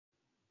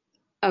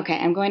Okay,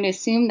 I'm going to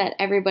assume that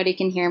everybody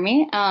can hear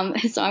me.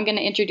 So I'm going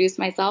to introduce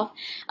myself.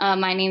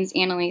 My name's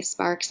Annalise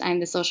Sparks.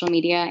 I'm the social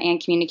media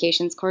and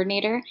communications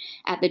coordinator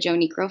at the Joe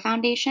Niekro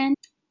Foundation.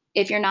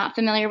 If you're not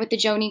familiar with the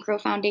Joe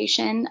Niekro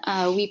Foundation,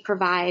 we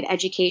provide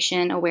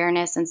education,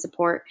 awareness, and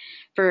support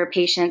for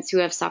patients who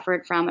have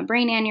suffered from a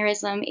brain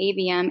aneurysm,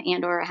 AVM,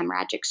 and/or a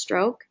hemorrhagic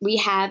stroke. We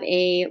have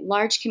a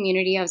large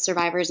community of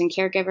survivors and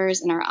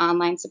caregivers in our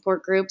online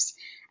support groups,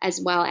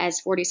 as well as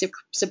 40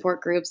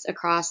 support groups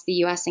across the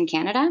US and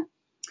Canada.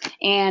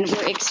 And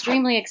we're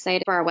extremely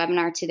excited for our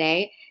webinar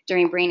today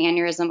during Brain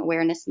Aneurysm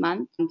Awareness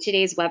Month.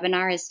 Today's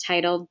webinar is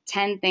titled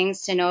 10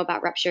 Things to Know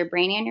About Ruptured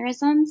Brain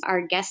Aneurysms.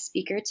 Our guest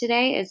speaker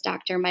today is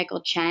Dr.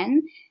 Michael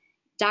Chen.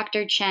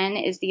 Dr. Chen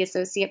is the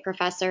Associate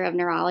Professor of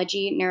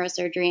Neurology,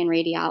 Neurosurgery, and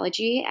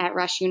Radiology at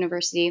Rush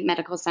University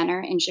Medical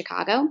Center in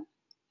Chicago.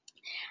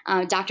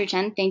 Dr.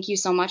 Chen, thank you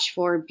so much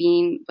for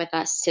being with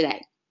us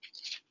today.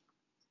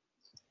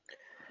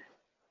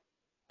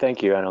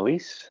 Thank you,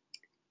 Annalise.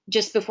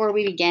 Just before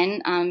we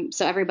begin,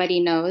 so everybody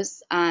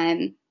knows,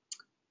 the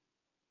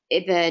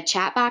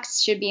chat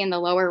box should be in the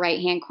lower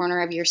right-hand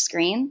corner of your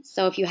screen.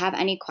 So if you have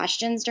any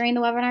questions during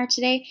the webinar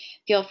today,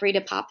 feel free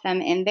to pop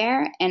them in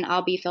there, and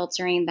I'll be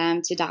filtering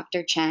them to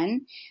Dr.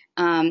 Chen.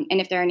 And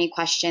if there are any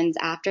questions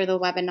after the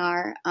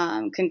webinar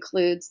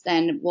concludes,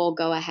 then we'll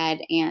go ahead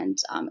and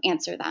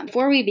answer them.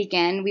 Before we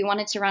begin, we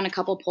wanted to run a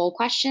couple poll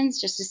questions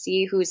just to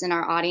see who's in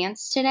our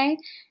audience today.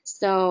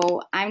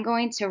 So I'm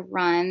going to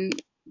run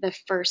the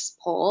first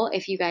poll,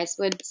 if you guys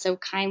would so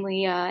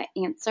kindly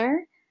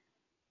answer.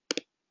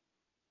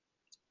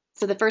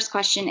 So the first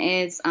question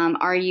is,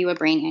 are you a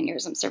brain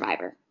aneurysm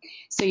survivor?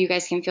 So you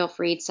guys can feel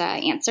free to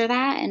answer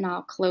that, and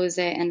I'll close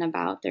it in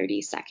about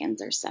 30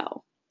 seconds or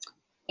so.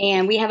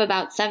 And we have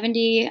about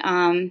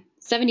 70%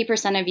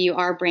 of you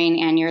are brain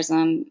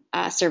aneurysm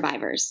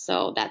survivors.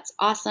 So that's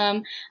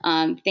awesome.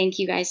 Thank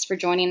you guys for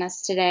joining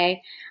us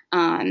today.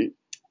 And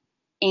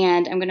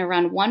I'm going to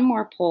run one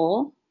more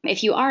poll.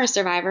 If you are a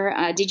survivor,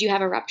 did you have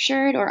a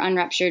ruptured or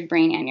unruptured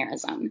brain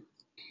aneurysm?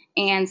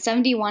 And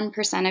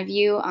 71% of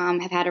you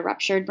have had a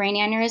ruptured brain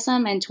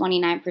aneurysm and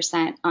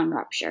 29%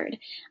 unruptured.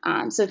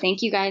 So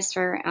thank you guys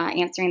for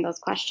answering those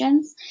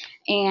questions.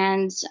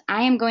 And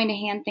I am going to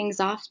hand things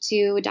off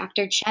to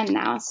Dr. Chen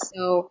now.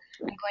 So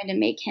I'm going to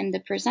make him the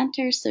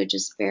presenter. So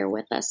just bear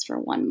with us for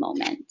one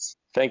moment.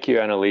 Thank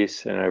you,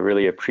 Annalise. And I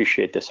really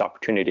appreciate this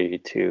opportunity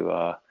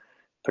to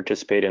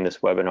participate in this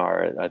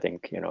webinar. I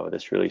think,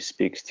 this really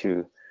speaks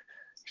to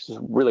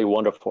really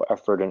wonderful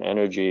effort and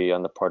energy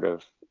on the part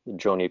of the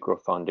Joe Niekro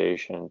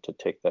Foundation to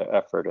take the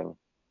effort and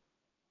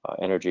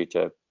energy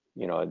to,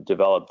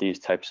 develop these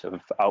types of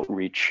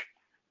outreach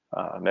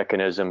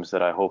mechanisms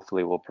that I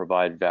hopefully will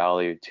provide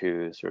value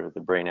to sort of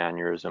the brain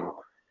aneurysm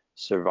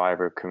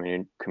survivor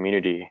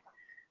community.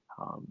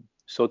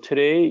 So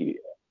today,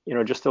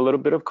 just a little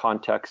bit of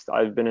context.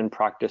 I've been in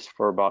practice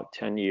for about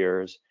 10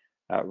 years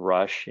at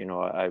Rush.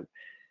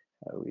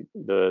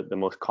 The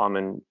most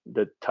common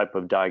type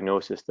of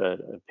diagnosis that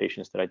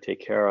patients that I take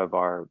care of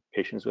are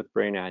patients with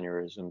brain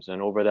aneurysms.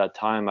 And over that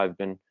time, I've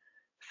been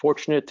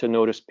fortunate to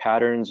notice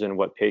patterns in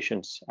what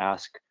patients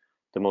ask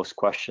the most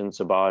questions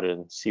about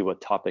and see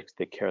what topics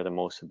they care the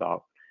most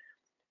about.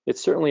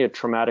 It's certainly a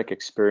traumatic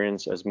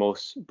experience, as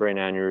most brain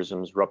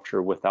aneurysms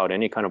rupture without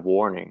any kind of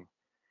warning.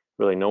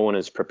 Really, no one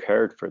is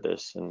prepared for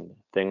this, and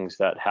things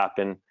that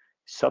happen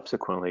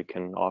subsequently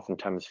can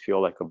oftentimes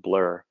feel like a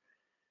blur.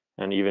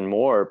 And even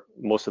more,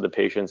 most of the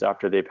patients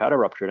after they've had a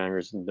ruptured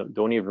aneurysm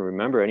don't even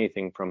remember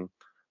anything from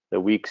the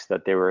weeks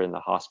that they were in the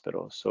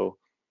hospital. So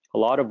a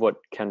lot of what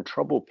can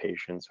trouble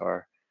patients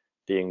are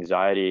the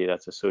anxiety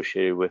that's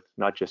associated with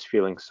not just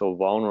feeling so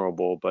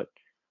vulnerable, but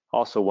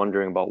also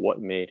wondering about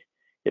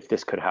if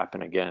this could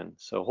happen again.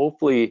 So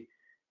hopefully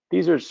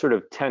these are sort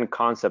of 10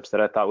 concepts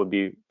that I thought would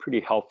be pretty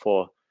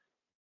helpful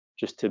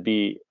just to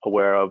be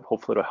aware of,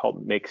 hopefully to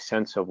help make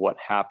sense of what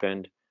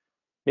happened.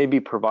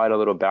 Maybe provide a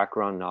little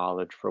background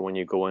knowledge for when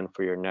you go in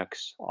for your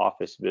next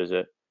office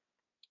visit.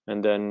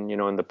 And then,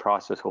 in the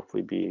process,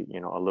 hopefully be,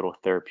 a little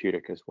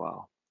therapeutic as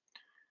well.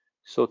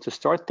 So to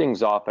start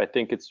things off, I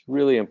think it's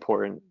really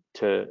important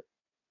to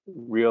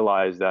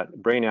realize that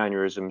brain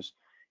aneurysms,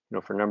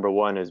 for number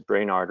one is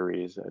brain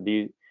arteries.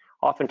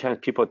 Oftentimes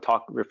people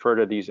refer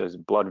to these as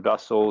blood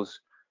vessels.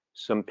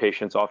 Some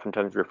patients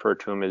oftentimes refer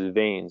to them as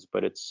veins,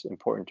 but it's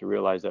important to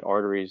realize that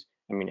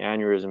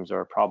aneurysms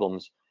are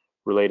problems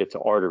related to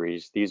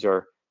arteries. These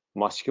are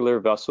muscular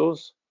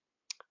vessels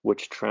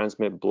which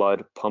transmit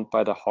blood pumped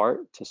by the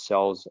heart to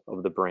cells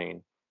of the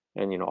brain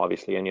and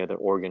obviously any other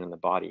organ in the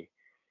body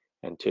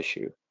and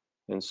tissue.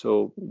 And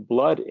so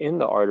blood in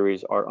the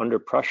arteries are under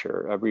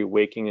pressure. Every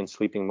waking and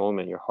sleeping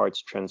moment, your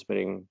heart's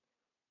transmitting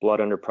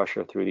blood under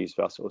pressure through these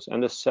vessels.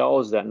 And the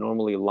cells that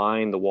normally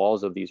line the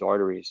walls of these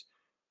arteries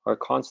are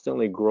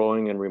constantly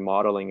growing and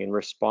remodeling in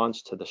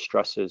response to the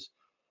stresses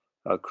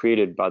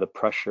created by the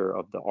pressure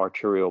of the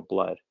arterial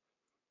blood.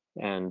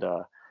 And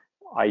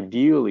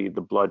ideally, the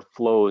blood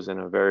flows in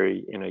a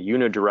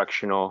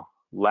unidirectional,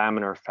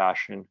 laminar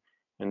fashion,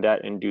 and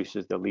that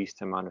induces the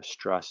least amount of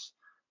stress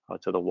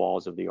to the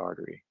walls of the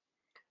artery.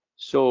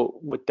 So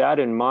with that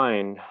in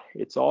mind,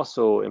 it's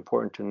also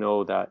important to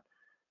know that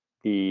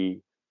the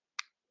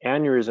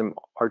aneurysm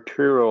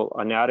arterial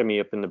anatomy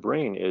up in the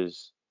brain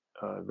is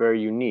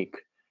very unique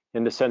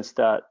in the sense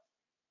that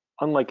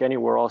unlike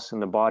anywhere else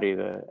in the body,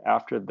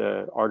 after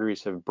the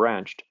arteries have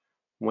branched,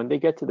 when they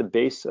get to the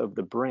base of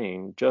the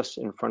brain, just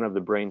in front of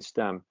the brain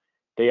stem,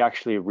 they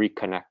actually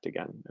reconnect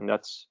again. And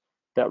that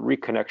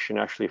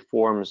reconnection actually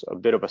forms a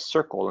bit of a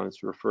circle, and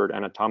it's referred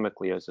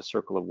anatomically as the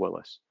circle of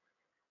Willis.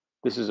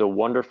 This is a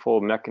wonderful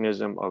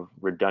mechanism of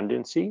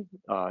redundancy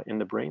in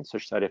the brain,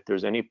 such that if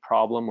there's any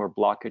problem or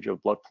blockage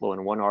of blood flow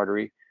in one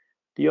artery,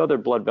 the other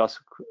blood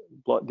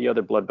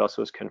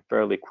vessels can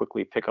fairly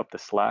quickly pick up the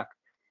slack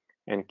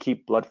and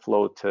keep blood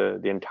flow to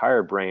the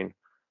entire brain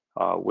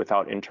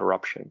without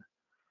interruption.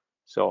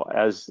 So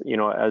as you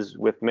know, as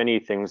with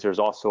many things, there's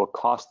also a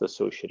cost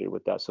associated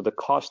with that. So the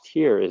cost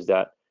here is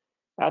that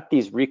at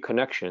these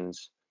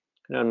reconnections,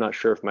 and I'm not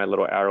sure if my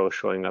little arrow is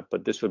showing up,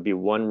 but this would be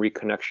one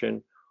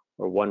reconnection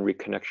or one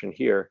reconnection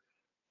here.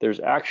 There's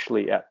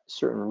actually at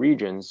certain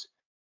regions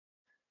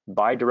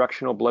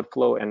bidirectional blood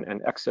flow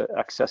and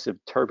excessive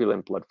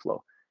turbulent blood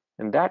flow.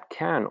 And that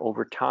can,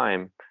 over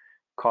time,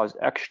 cause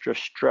extra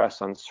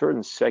stress on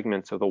certain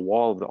segments of the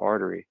wall of the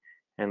artery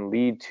and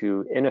lead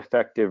to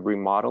ineffective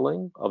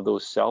remodeling of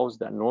those cells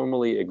that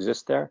normally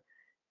exist there.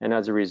 And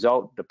as a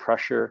result, the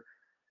pressure,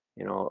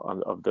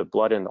 of the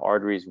blood in the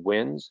arteries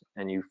wins,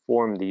 and you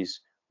form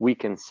these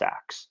weakened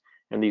sacs.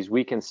 And these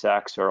weakened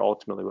sacs are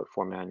ultimately what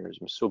form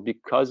aneurysms. So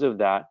because of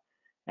that,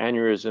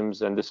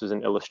 aneurysms, and this is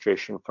an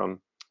illustration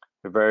from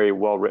a very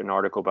well-written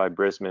article by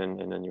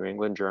Brisman in the New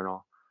England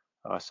Journal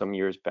some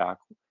years back,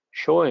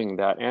 showing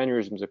that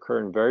aneurysms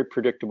occur in very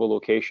predictable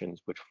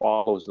locations, which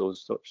follows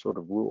those sort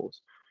of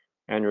rules.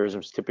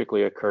 Aneurysms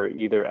typically occur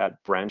either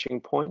at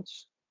branching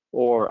points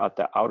or at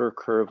the outer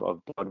curve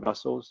of blood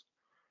vessels,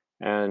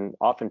 and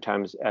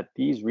oftentimes at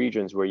these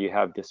regions where you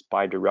have this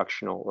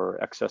bidirectional or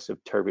excessive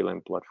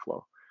turbulent blood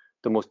flow.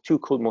 The two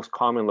most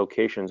common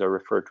locations are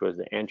referred to as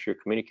the anterior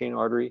communicating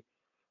artery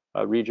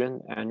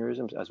region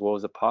aneurysms, as well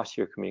as the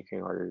posterior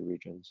communicating artery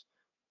regions.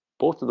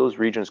 Both of those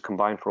regions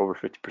combine for over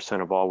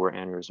 50% of all where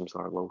aneurysms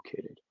are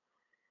located.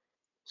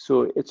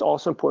 So it's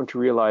also important to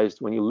realize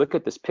when you look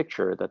at this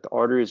picture that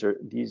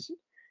these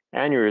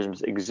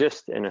aneurysms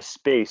exist in a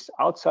space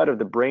outside of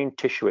the brain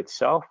tissue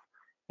itself,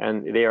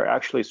 and they are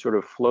actually sort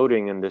of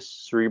floating in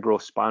this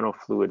cerebrospinal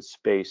fluid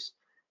space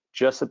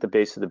just at the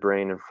base of the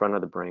brain in front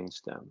of the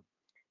brainstem.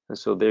 And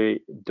so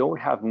they don't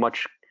have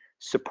much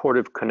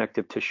supportive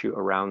connective tissue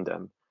around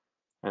them.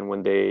 And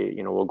when they,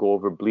 we'll go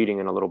over bleeding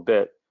in a little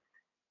bit,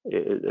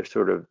 it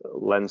sort of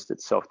lends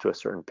itself to a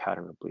certain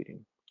pattern of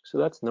bleeding. So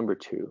that's number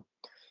 2.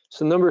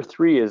 So number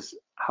 3 is,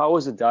 how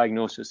is a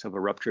diagnosis of a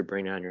ruptured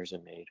brain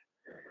aneurysm made?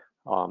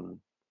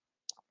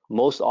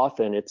 Most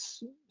often it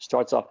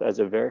starts off as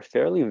a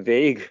fairly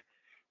vague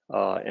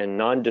and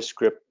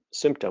nondescript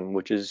symptom,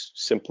 which is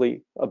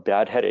simply a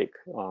bad headache.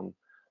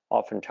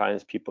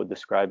 Oftentimes people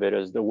describe it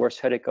as the worst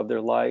headache of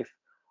their life,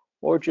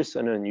 or just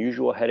an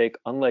unusual headache,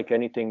 unlike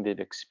anything they've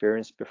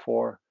experienced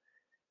before.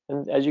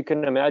 And as you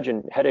can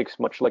imagine, headaches,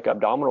 much like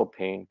abdominal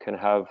pain, can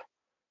have,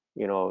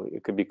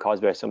 it could be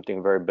caused by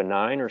something very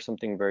benign or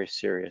something very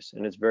serious.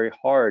 And it's very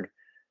hard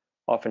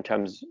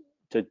oftentimes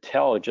to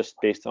tell just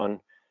based on,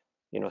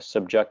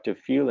 subjective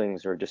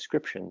feelings or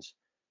descriptions,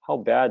 how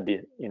bad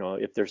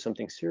if there's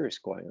something serious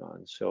going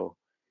on. So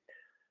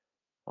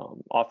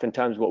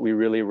oftentimes what we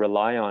really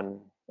rely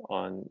on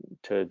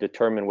to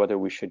determine whether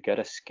we should get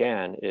a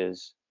scan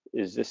is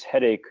this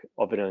headache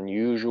of an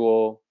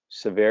unusual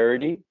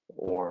severity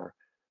or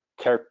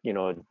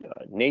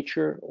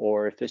nature,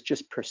 or if this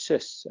just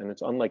persists and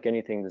it's unlike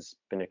anything that's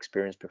been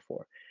experienced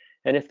before.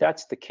 And if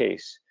that's the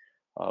case,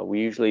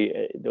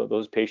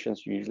 those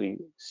patients are usually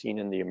seen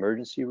in the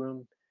emergency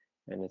room,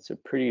 and it's a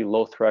pretty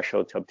low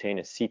threshold to obtain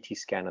a CT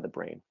scan of the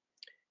brain.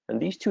 And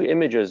these two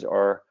images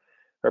are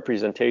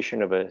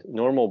representation of a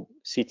normal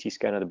CT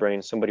scan of the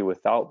brain, somebody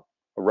without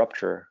a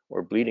rupture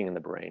or bleeding in the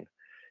brain.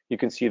 You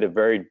can see the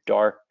very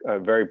dark,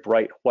 very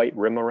bright white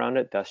rim around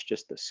it. That's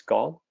just the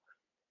skull.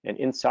 And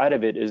inside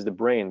of it is the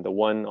brain. The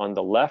one on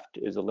the left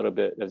is a little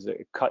bit as a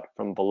cut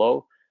from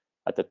below.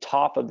 At the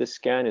top of the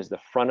scan is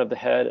the front of the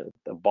head. At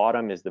the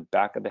bottom is the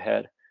back of the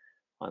head.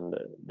 On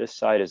this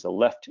side is the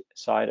left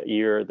side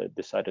ear.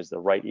 This side is the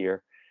right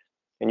ear.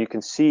 And you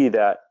can see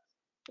that,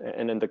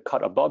 and then the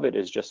cut above it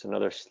is just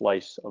another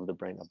slice of the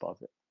brain above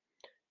it.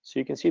 So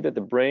you can see that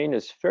the brain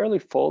is fairly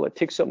full. It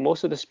takes up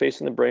most of the space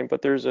in the brain,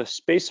 but there's a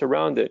space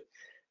around it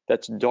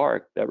that's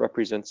dark that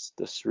represents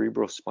the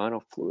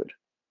cerebrospinal fluid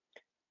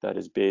that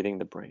is bathing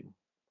the brain.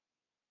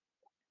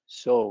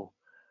 So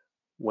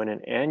when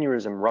an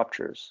aneurysm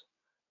ruptures,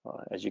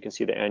 as you can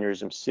see the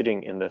aneurysm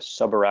sitting in the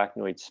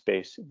subarachnoid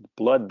space,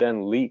 blood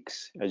then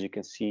leaks, as you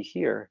can see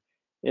here,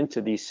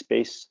 into these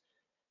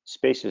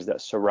spaces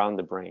that surround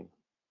the brain.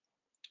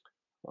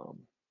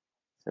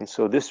 And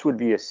so this would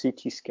be a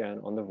CT scan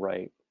on the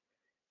right.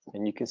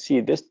 And you can see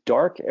this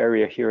dark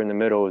area here in the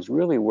middle is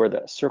really where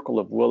that circle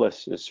of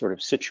Willis is sort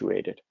of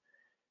situated.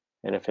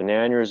 And if an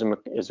aneurysm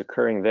is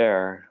occurring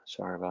there,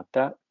 sorry about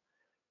that,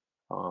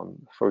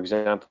 for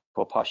example,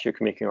 a posterior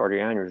communicating artery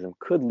aneurysm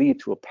could lead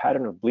to a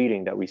pattern of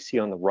bleeding that we see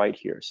on the right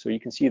here. So you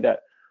can see that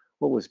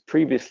what was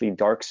previously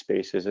dark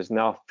spaces is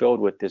now filled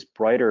with this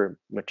brighter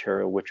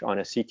material, which on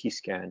a CT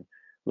scan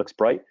looks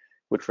bright,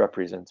 which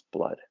represents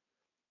blood.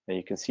 And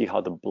you can see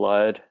how the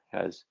blood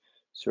has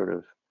sort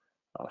of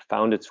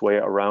found its way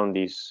around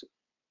these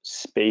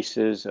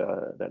spaces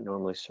that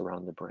normally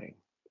surround the brain.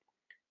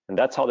 And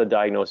that's how the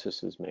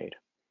diagnosis is made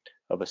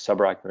of a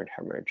subarachnoid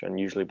hemorrhage. And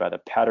usually by the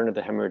pattern of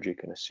the hemorrhage, you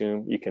can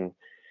assume, you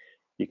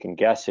can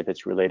guess if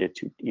it's related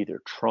to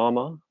either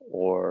trauma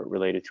or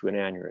related to an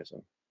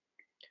aneurysm.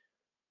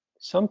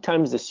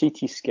 Sometimes the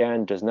CT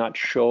scan does not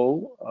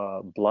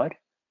show blood,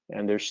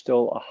 and there's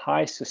still a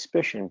high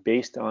suspicion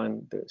based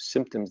on the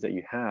symptoms that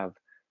you have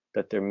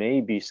that there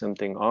may be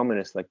something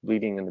ominous like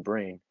bleeding in the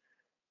brain,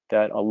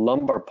 that a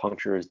lumbar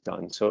puncture is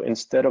done. So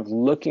instead of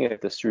looking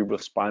at the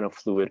cerebrospinal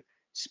fluid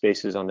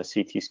spaces on the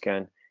CT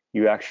scan,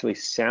 you actually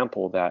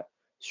sample that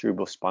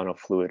cerebrospinal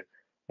fluid.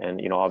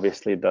 And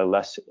obviously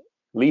the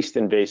least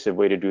invasive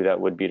way to do that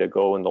would be to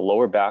go in the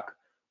lower back,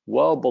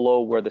 well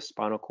below where the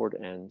spinal cord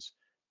ends,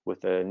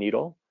 with a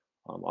needle.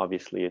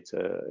 Obviously it's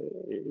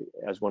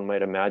as one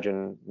might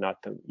imagine,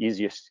 not the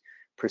easiest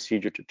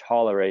procedure to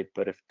tolerate,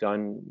 but if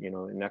done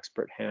in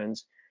expert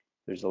hands,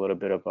 there's a little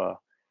bit of a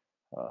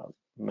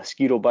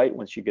mosquito bite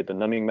once you get the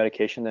numbing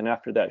medication. Then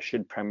after that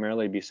should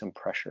primarily be some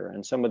pressure,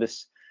 and some of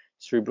this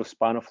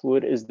cerebrospinal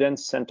fluid is then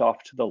sent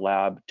off to the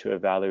lab to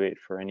evaluate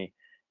for any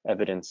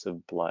evidence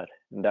of blood.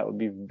 And that would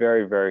be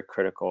very, very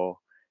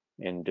critical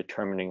in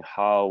determining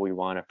how we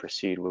want to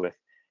proceed with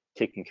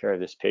taking care of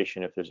this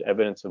patient, if there's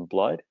evidence of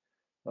blood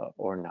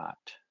or not.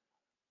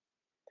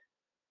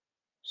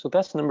 So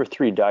that's number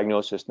 3,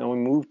 diagnosis. Now we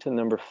move to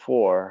number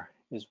 4,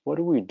 is what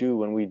do we do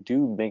when we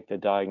do make the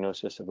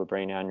diagnosis of a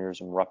brain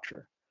aneurysm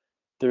rupture?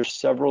 There's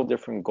several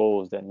different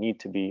goals that need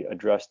to be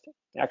addressed,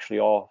 actually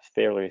all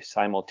fairly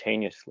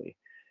simultaneously.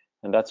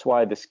 And that's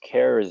why this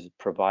care is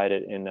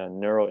provided in a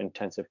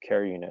neuro-intensive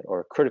care unit or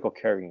a critical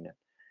care unit,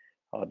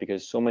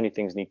 because so many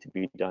things need to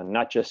be done.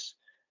 Not just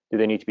do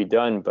they need to be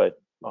done,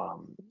 but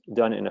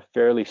done in a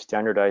fairly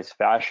standardized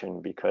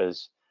fashion,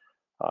 because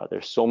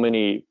there's so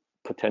many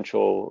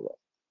potential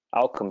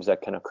outcomes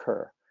that can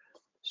occur.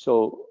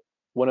 So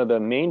one of the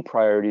main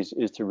priorities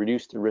is to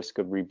reduce the risk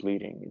of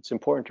rebleeding. It's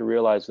important to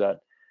realize that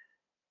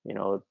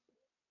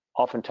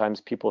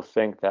oftentimes people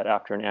think that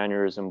after an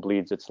aneurysm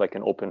bleeds, it's like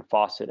an open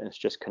faucet and it's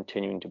just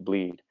continuing to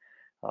bleed.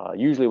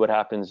 Usually what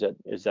happens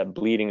is that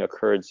bleeding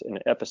occurs in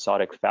an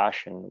episodic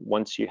fashion.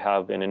 Once you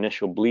have an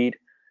initial bleed,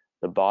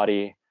 the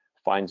body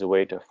finds a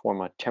way to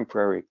form a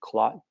temporary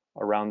clot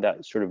around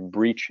that sort of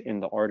breach in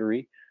the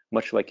artery.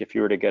 Much like if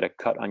you were to get a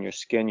cut on your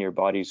skin, your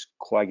body's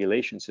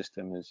coagulation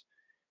system is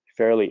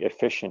fairly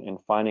efficient in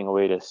finding a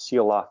way to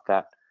seal off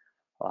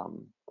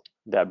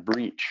that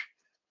breach.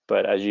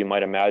 But as you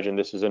might imagine,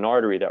 this is an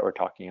artery that we're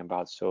talking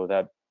about, so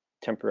that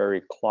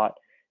temporary clot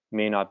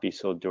may not be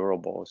so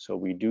durable. So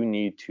we do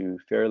need to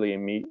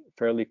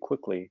fairly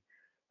quickly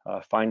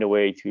find a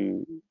way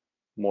to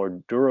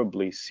more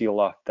durably seal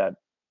off that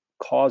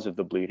cause of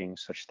the bleeding,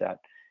 such that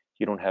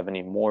you don't have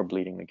any more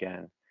bleeding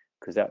again,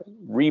 because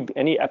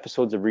any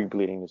episodes of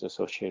rebleeding is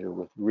associated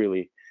with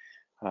really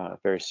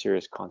very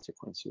serious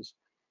consequences.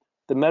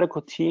 The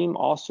medical team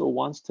also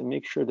wants to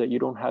make sure that you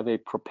don't have a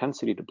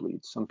propensity to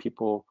bleed. Some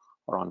people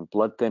are on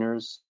blood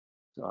thinners,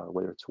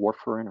 whether it's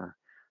warfarin or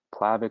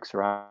Plavix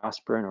or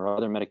aspirin or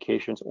other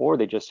medications, or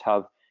they just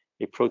have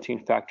a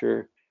protein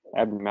factor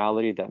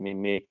abnormality that may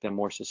make them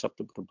more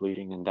susceptible to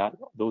bleeding, and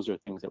those are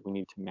things that we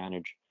need to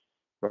manage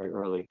very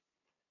early.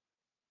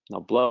 Now,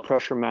 blood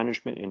pressure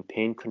management and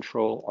pain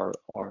control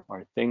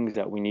are things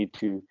that we need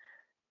to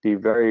be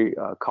very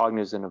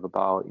cognizant of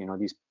about.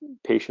 These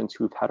patients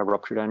who've had a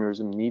ruptured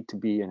aneurysm need to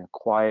be in a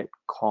quiet,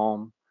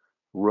 calm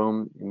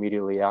room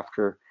immediately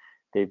after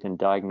they've been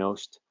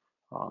diagnosed.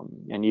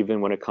 And even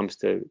when it comes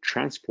to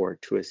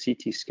transport to a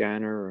CT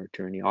scanner or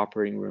to any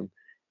operating room,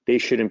 they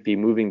shouldn't be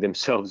moving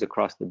themselves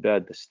across the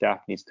bed. The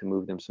staff needs to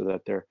move them so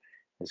that they're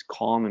as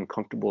calm and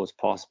comfortable as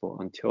possible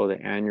until the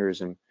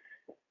aneurysm,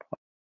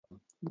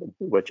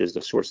 which is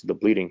the source of the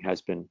bleeding,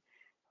 has been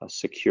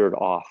secured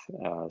off,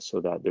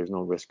 so that there's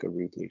no risk of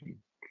rebleeding.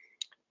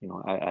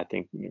 I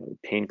think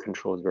pain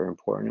control is very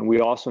important, and we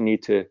also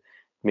need to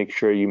make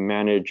sure you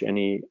manage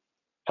any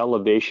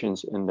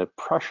elevations in the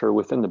pressure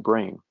within the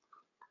brain.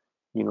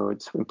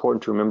 It's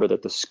important to remember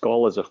that the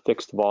skull is a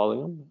fixed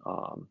volume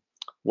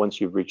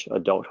once you've reached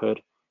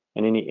adulthood,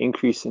 and any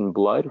increase in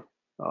blood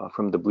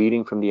from the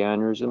bleeding from the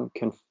aneurysm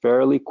can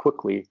fairly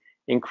quickly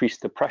increase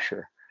the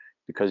pressure,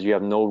 because you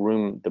have no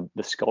room,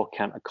 the skull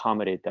can't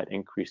accommodate that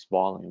increased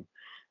volume.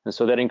 And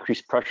so that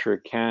increased pressure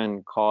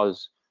can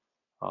cause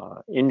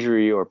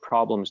injury or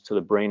problems to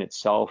the brain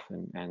itself,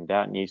 and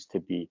that needs to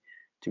be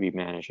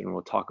managed. And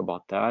we'll talk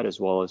about that, as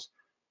well as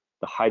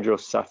the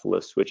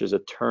hydrocephalus, which is a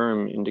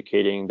term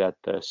indicating that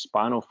the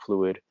spinal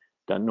fluid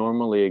that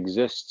normally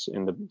exists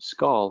in the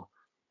skull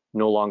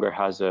no longer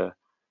has a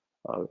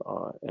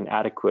an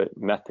adequate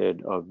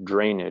method of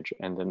drainage,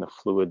 and then the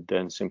fluid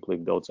then simply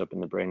builds up in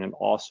the brain and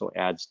also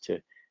adds to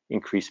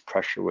increased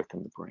pressure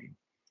within the brain.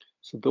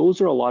 So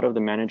those are a lot of the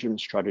management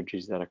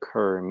strategies that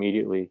occur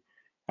immediately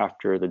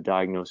after the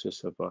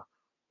diagnosis of a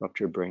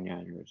ruptured brain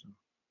aneurysm.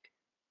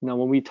 Now,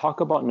 when we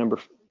talk about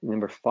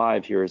number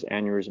 5 here is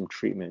aneurysm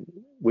treatment,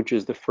 which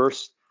is the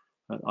first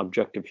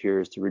objective here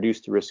is to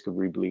reduce the risk of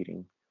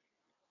rebleeding.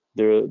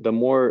 The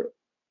more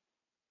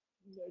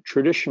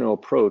traditional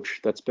approach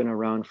that's been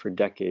around for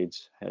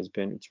decades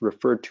it's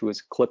referred to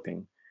as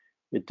clipping.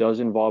 It does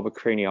involve a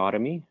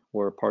craniotomy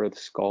where a part of the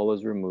skull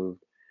is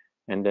removed,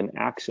 and then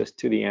access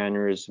to the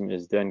aneurysm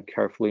is then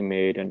carefully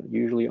made, and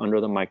usually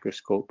under the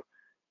microscope,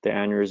 the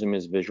aneurysm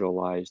is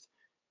visualized,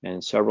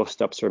 and several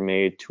steps are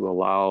made to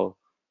allow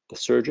the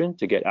surgeon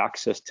to get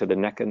access to the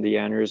neck of the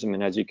aneurysm.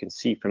 And as you can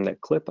see from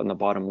that clip on the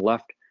bottom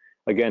left,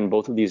 again,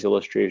 both of these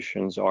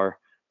illustrations are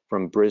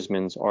from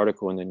Brisman's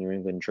article in the New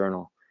England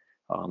Journal,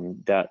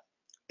 that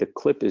the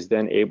clip is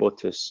then able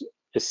to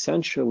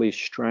essentially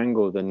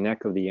strangle the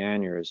neck of the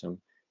aneurysm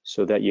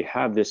so that you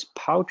have this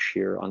pouch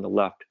here on the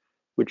left,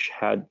 which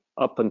had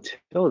up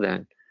until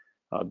then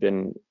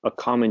been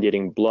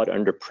accommodating blood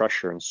under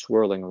pressure and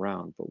swirling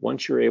around. But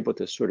once you're able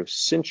to sort of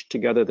cinch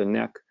together the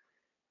neck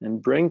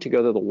and bring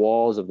together the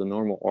walls of the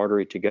normal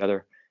artery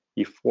together,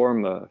 you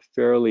form a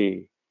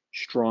fairly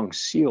strong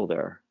seal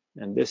there.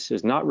 And this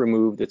is not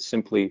removed, it's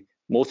simply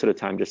most of the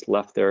time just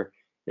left there.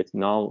 It's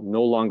now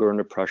no longer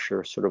under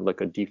pressure, sort of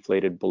like a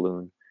deflated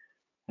balloon.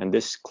 And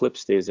this clip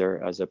stays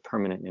there as a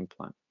permanent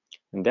implant.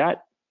 And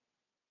that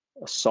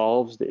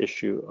solves the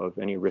issue of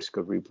any risk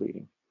of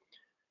rebleeding.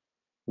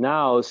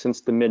 Now,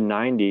 since the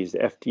mid-90s, the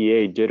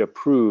FDA did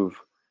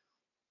approve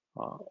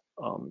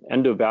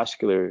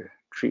endovascular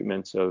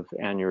treatments of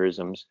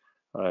aneurysms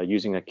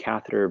using a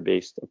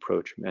catheter-based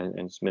approach, and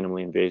it's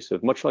minimally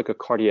invasive. Much like a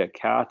cardiac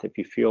cath, if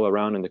you feel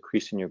around in the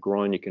crease in your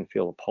groin, you can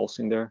feel a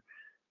pulsing there.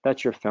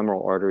 That's your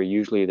femoral artery.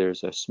 Usually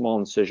there's a small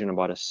incision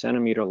about 1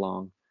 centimeter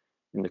long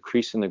in the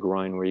crease in the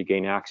groin where you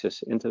gain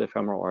access into the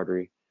femoral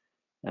artery,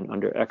 and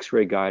under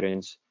X-ray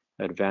guidance,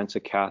 advance a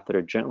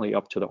catheter gently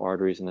up to the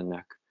arteries in the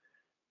neck.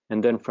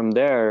 And then from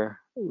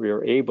there, we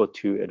are able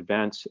to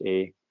advance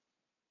a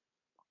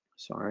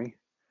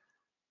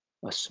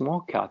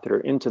small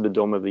catheter into the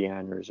dome of the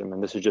aneurysm.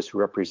 And this is just a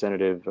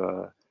representative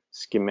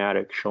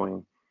schematic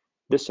showing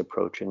this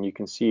approach. And you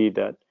can see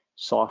that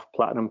soft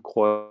platinum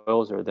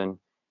coils are then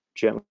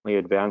gently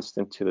advanced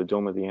into the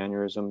dome of the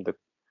aneurysm.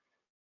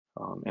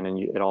 And then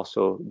it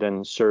also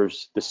then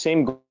serves the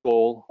same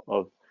goal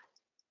of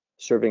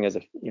serving as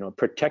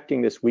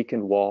protecting this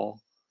weakened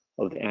wall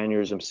of the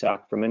aneurysm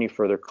sac from any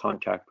further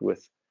contact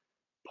with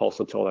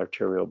pulsatile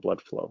arterial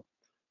blood flow.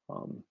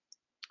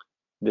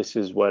 This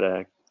is what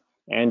a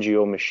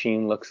angio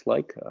machine looks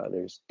like.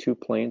 There's 2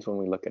 planes when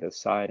we look at a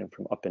side and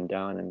from up and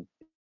down, and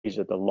these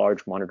are the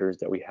large monitors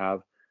that we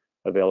have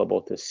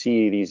available to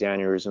see these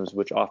aneurysms,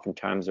 which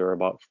oftentimes are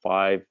about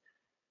 5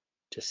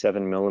 to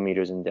 7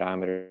 millimeters in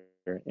diameter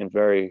in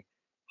very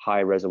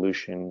high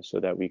resolution, so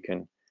that we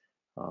can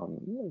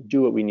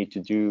do what we need to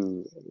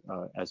do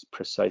as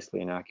precisely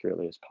and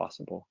accurately as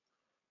possible.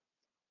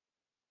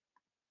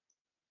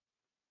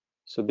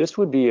 So this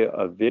would be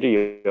a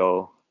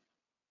video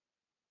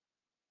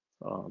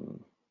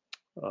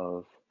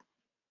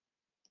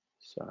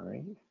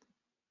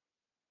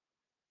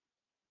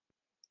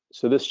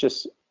So this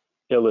just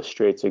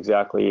illustrates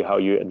exactly how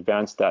you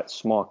advance that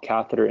small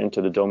catheter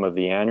into the dome of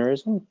the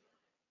aneurysm,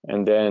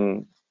 and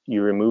then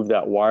you remove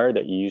that wire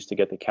that you used to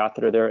get the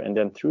catheter there, and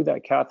then through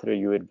that catheter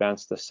you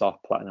advance the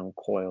soft platinum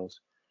coils,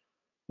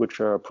 which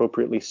are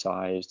appropriately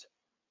sized.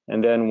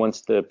 And then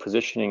once the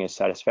positioning is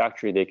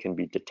satisfactory, they can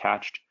be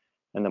detached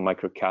and the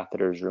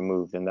microcatheter is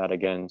removed, and that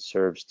again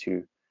serves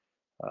to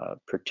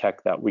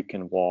protect that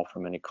weakened wall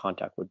from any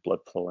contact with blood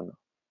flow,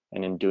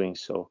 and in doing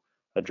so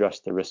address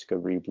the risk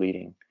of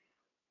rebleeding.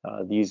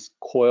 These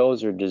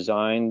coils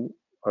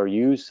are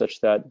used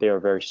such that they are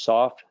very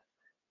soft,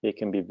 they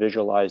can be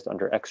visualized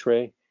under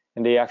X-ray,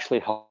 and they actually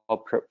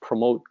help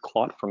promote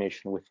clot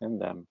formation within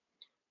them.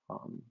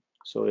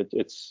 So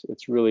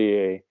it's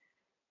really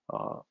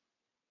a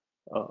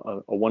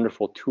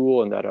wonderful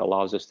tool, and that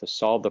allows us to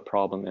solve the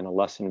problem in a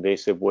less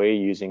invasive way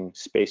using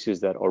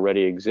spaces that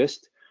already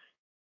exist,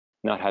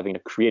 not having to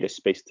create a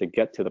space to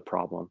get to the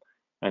problem.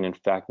 And in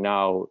fact,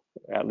 now,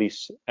 at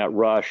least at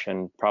Rush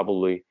and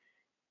probably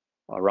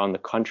around the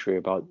country,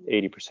 about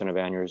 80% of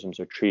aneurysms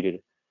are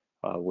treated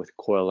with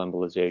coil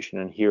embolization.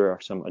 And here are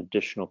some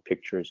additional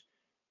pictures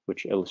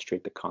which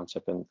illustrate the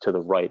concept. And to the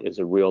right is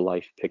a real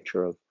life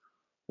picture of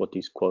what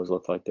these coils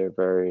look like. They're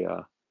very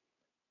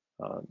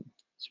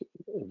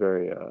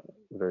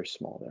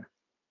small there.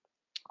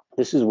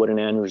 This is what an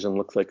aneurysm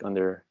looks like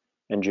under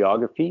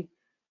angiography.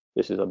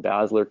 This is a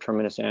basilar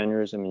terminus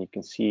aneurysm, and you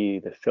can see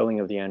the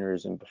filling of the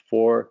aneurysm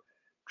before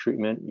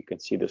treatment. You can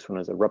see this one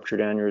as a ruptured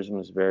aneurysm.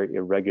 It's very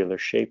irregular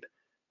shape,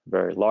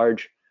 very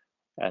large,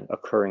 and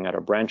occurring at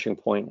a branching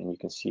point. And you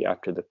can see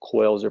after the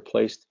coils are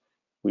placed,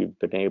 we've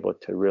been able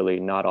to really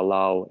not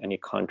allow any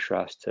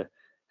contrast to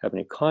have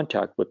any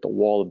contact with the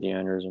wall of the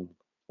aneurysm,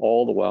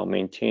 all the while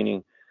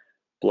maintaining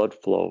blood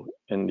flow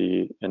in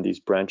these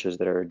branches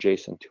that are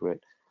adjacent to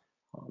it,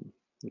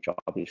 which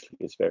obviously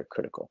is very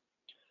critical.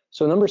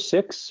 So number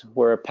 6,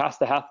 we're past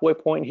the halfway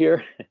point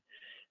here,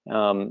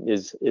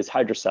 is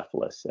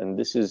hydrocephalus. And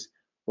this is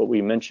what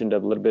we mentioned a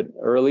little bit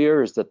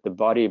earlier, is that the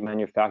body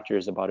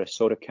manufactures about a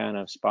soda can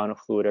of spinal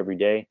fluid every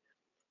day.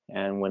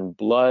 And when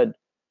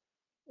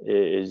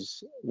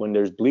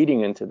there's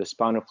bleeding into the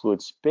spinal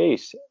fluid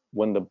space,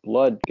 when the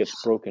blood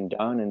gets broken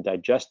down and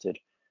digested,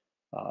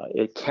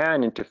 it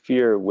can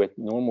interfere with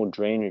normal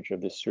drainage of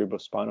the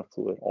cerebrospinal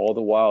fluid. All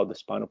the while, the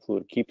spinal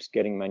fluid keeps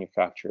getting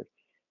manufactured,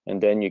 and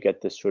then you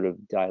get this sort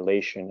of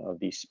dilation of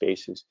these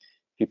spaces.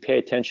 If you pay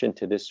attention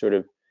to this sort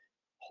of,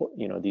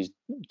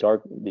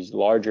 these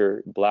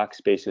larger black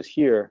spaces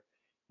here,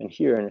 and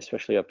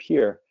especially up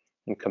here,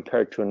 and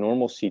compared to a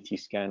normal CT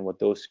scan, what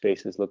those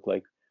spaces look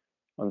like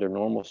under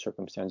normal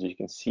circumstances, you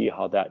can see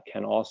how that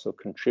can also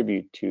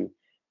contribute to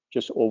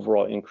just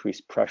overall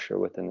increased pressure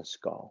within the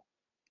skull.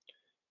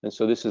 And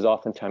so this is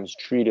oftentimes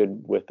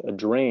treated with a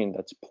drain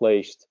that's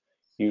placed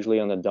usually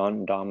on the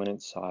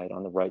dominant side,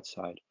 on the right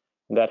side.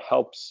 And that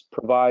helps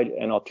provide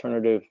an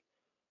alternative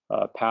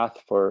path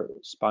for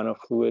spinal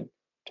fluid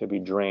to be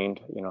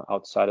drained,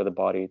 outside of the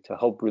body to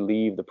help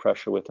relieve the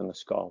pressure within the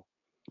skull.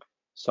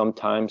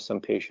 Sometimes some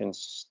patients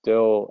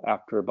still,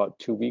 after about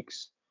 2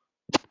 weeks,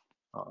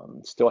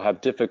 still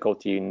have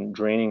difficulty in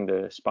draining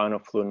the spinal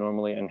fluid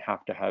normally and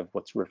have to have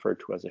what's referred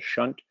to as a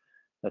shunt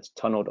that's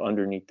tunneled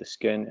underneath the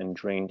skin and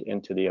drained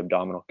into the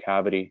abdominal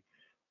cavity.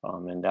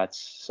 And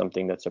that's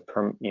something that's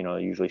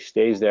usually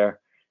stays there.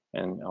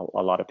 And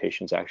a lot of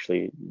patients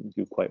actually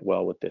do quite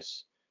well with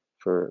this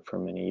for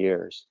many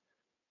years.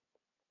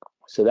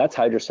 So that's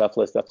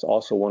hydrocephalus. That's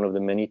also one of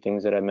the many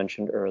things that I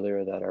mentioned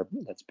earlier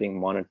that's being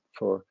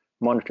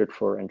monitored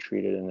for and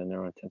treated in the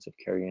neurointensive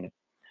care unit.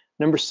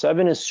 Number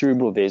 7 is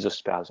cerebral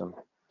vasospasm.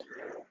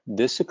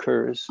 This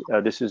occurs,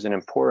 this is an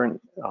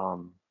important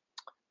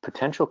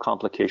potential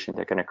complication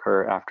that can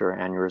occur after an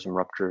aneurysm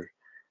rupture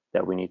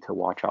that we need to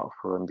watch out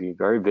for and be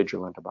very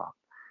vigilant about.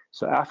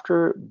 So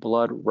after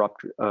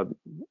an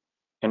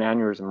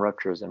aneurysm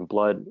ruptures and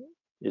blood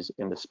is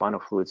in the spinal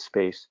fluid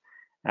space,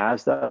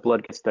 as that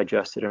blood gets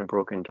digested and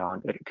broken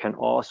down, it can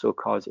also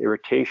cause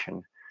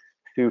irritation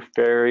through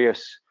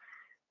various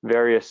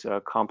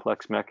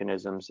complex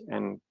mechanisms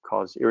and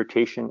cause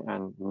irritation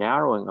and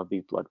narrowing of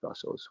these blood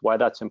vessels. Why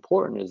that's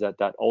important is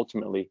that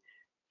ultimately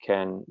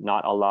can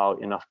not allow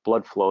enough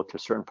blood flow to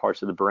certain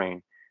parts of the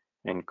brain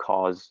and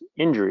cause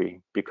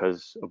injury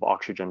because of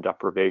oxygen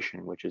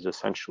deprivation, which is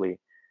essentially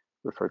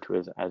referred to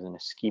as an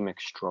ischemic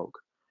stroke.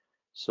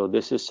 So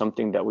this is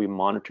something that we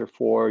monitor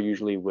for,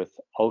 usually with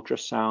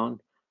ultrasound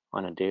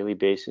on a daily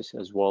basis,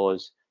 as well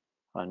as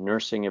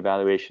nursing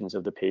evaluations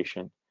of the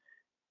patient.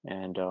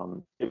 And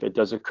if it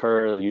does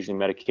occur, usually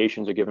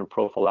medications are given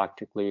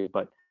prophylactically,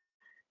 but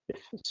if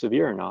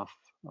severe enough,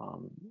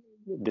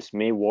 this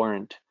may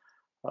warrant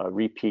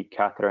repeat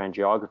catheter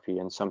angiography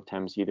and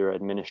sometimes either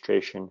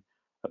administration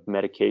of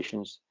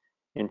medications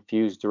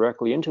infused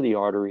directly into the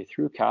artery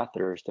through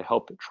catheters to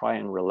help try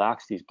and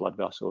relax these blood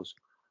vessels,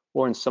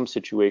 or in some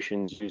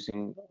situations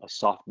using a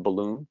soft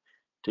balloon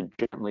to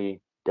gently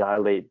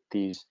dilate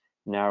these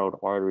narrowed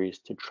arteries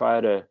to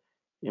try to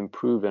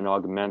improve and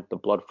augment the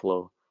blood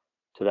flow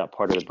to that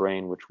part of the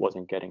brain which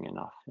wasn't getting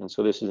enough. And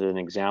so this is an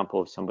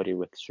example of somebody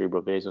with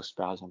cerebral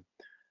vasospasm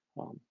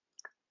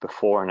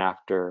before and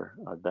after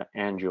the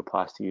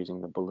angioplasty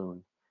using the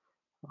balloon.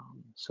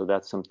 So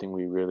that's something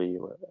we really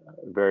are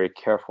very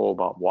careful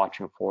about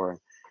watching for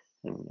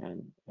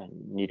and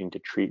needing to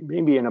treat,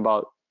 maybe in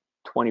about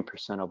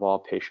 20% of all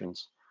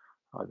patients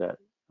that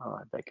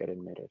get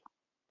admitted.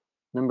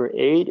 Number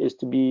 8 is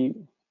to be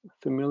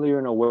familiar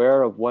and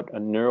aware of what a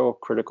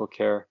neurocritical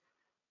care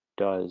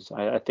does.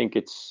 I think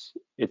it's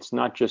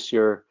not just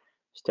your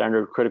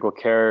standard critical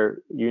care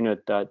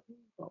unit that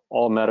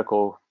all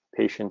medical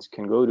patients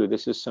can go to.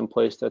 This is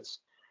someplace that's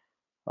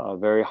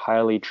very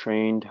highly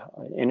trained,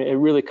 and it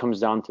really comes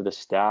down to the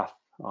staff,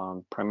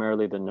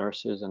 primarily the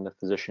nurses and the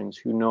physicians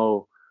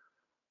who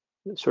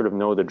sort of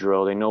know the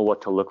drill. They know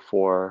what to look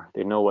for.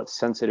 They know what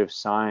sensitive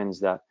signs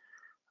that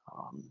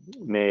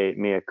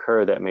may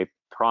occur that may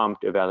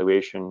prompt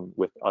evaluation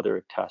with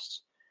other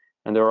tests.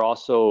 And there are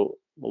also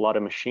a lot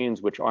of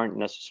machines which aren't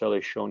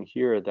necessarily shown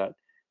here that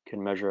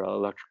can measure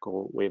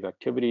electrical wave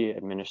activity,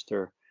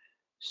 administer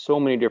so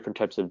many different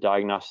types of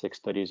diagnostic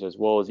studies, as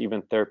well as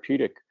even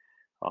therapeutic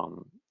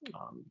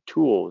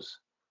tools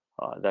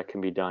that can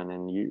be done.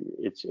 And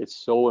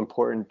it's so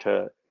important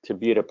to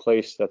be at a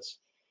place that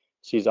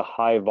sees a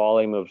high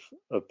volume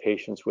of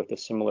patients with a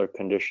similar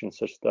condition,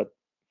 such that,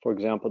 for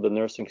example, the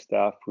nursing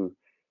staff who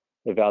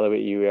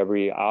evaluate you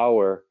every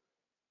hour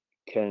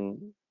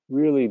can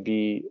really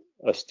be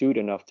astute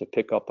enough to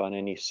pick up on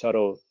any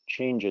subtle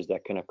changes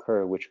that can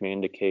occur, which may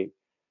indicate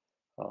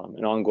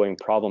an ongoing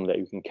problem that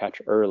you can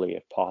catch early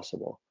if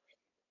possible.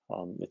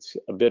 It's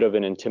a bit of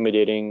an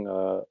intimidating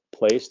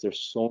place. There's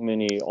so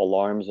many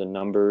alarms and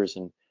numbers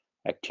and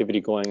activity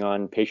going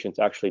on. Patients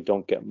actually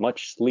don't get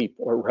much sleep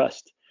or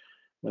rest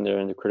when they're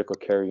in the critical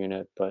care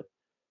unit, but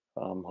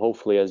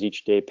hopefully as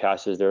each day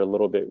passes, they're a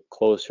little bit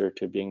closer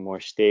to being more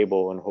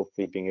stable and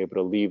hopefully being able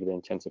to leave the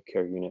intensive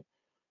care unit.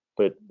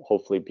 But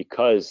hopefully,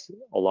 because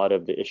a lot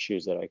of the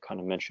issues that I kind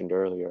of mentioned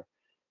earlier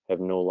have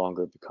no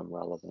longer become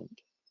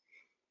relevant.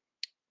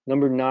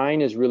 Number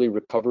 9 is really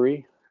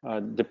recovery.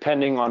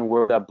 Depending on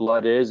where that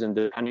blood is and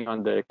depending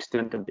on the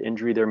extent of the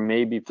injury, there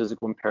may be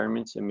physical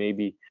impairments and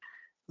maybe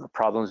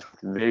problems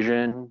with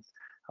vision,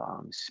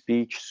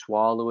 speech,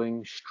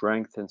 swallowing,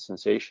 strength and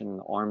sensation in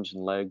the arms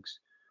and legs.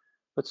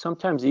 But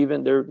sometimes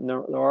even there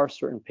are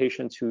certain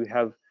patients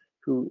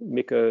who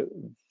make a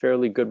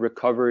fairly good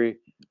recovery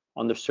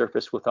on the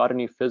surface without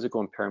any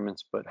physical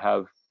impairments, but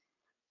have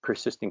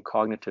persisting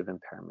cognitive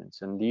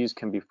impairments. And these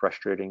can be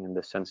frustrating in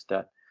the sense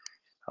that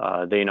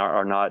they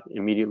are not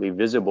immediately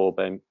visible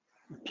by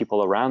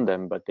people around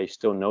them, but they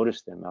still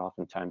notice them.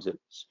 Oftentimes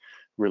it's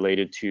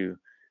related to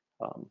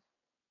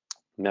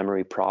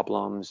memory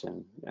problems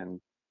and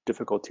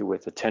difficulty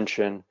with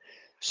attention.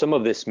 Some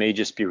of this may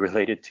just be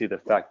related to the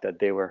fact that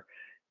they were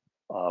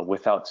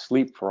without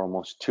sleep for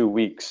almost 2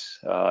 weeks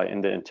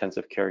in the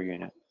intensive care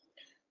unit.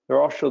 There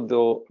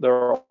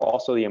are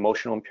also the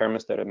emotional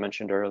impairments that I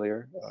mentioned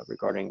earlier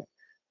regarding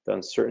the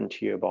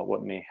uncertainty about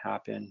what may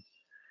happen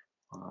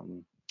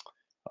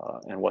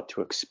and what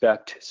to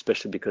expect,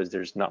 especially because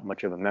there's not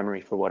much of a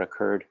memory for what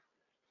occurred.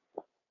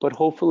 But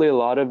hopefully a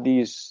lot of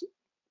these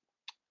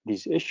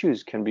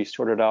issues can be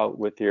sorted out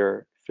with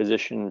your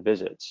physician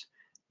visits.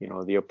 You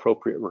know, the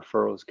appropriate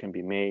referrals can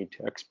be made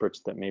to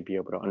experts that may be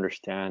able to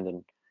understand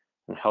and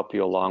help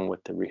you along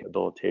with the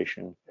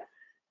rehabilitation.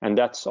 And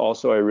that's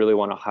also, I really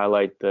want to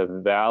highlight the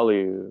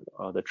value,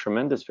 the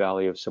tremendous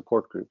value of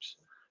support groups,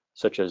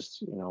 such as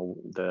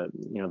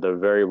the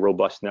very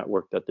robust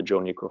network that the Joe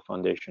Niekro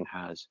Foundation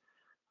has.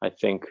 I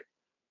think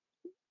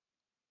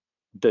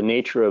the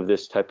nature of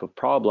this type of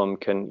problem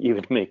can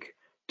even make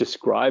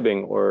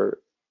describing or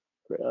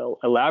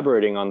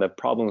elaborating on the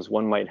problems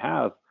one might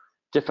have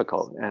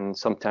difficult. And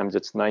sometimes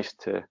it's nice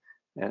to,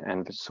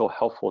 and it's so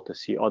helpful to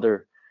see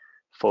other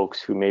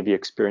folks who may be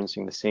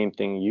experiencing the same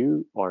thing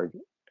you are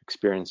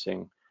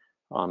experiencing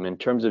in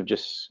terms of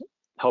just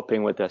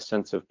helping with that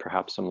sense of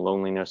perhaps some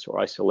loneliness or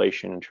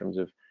isolation in terms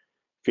of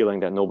feeling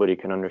that nobody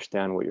can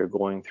understand what you're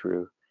going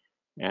through.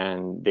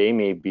 And they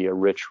may be a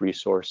rich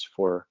resource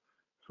for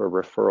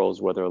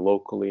referrals, whether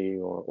locally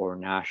or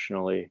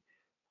nationally,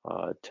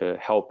 to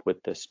help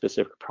with the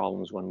specific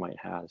problems one might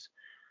have.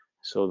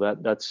 So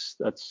that's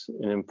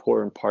an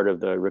important part of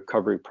the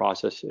recovery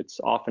process. It's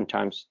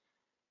oftentimes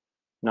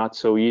not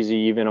so easy,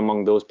 even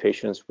among those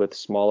patients with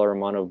smaller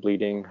amount of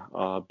bleeding,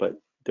 but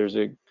there's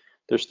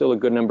still a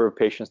good number of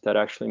patients that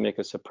actually make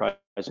a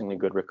surprisingly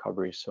good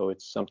recovery. So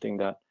it's something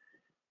that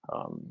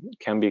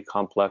can be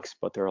complex,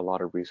 but there are a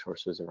lot of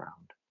resources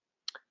around.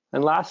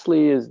 And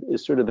lastly is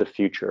sort of the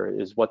future,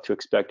 is what to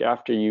expect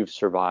after you've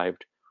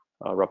survived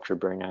ruptured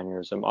brain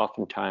aneurysm.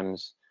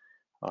 Oftentimes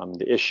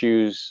the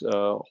issues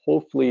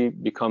hopefully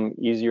become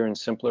easier and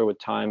simpler with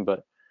time,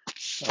 but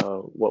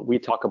what we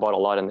talk about a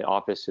lot in the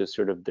office is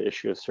sort of the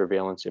issue of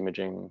surveillance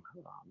imaging,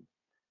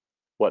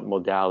 what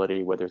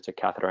modality, whether it's a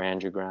catheter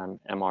angiogram,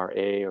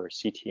 MRA, or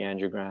CT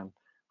angiogram,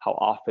 how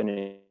often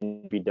it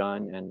can be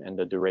done, and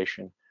the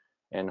duration.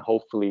 And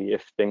hopefully,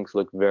 if things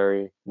look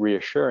very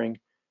reassuring,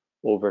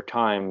 over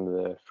time,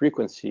 the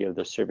frequency of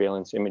the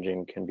surveillance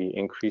imaging can be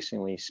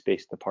increasingly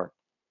spaced apart.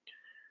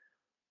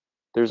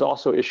 There's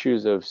also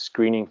issues of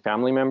screening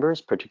family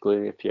members,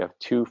 particularly if you have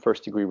 2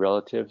 first-degree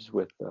relatives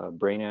with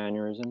brain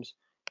aneurysms,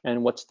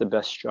 and what's the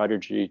best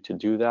strategy to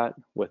do that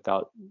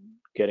without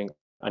getting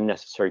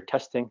unnecessary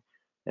testing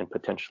and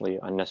potentially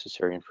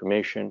unnecessary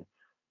information,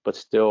 but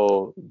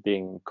still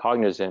being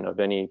cognizant of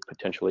any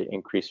potentially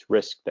increased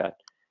risk that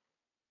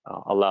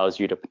allows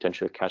you to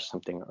potentially catch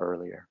something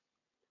earlier.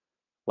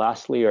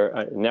 Lastly,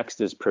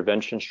 next is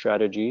prevention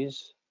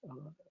strategies.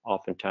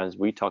 Oftentimes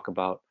we talk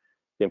about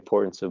the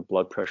importance of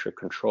blood pressure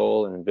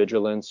control and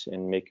vigilance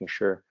in making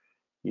sure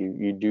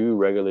you do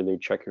regularly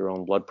check your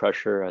own blood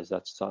pressure, as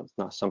that's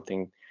not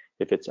something,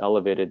 if it's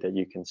elevated, that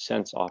you can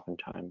sense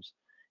oftentimes,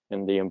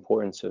 and the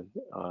importance of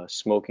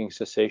smoking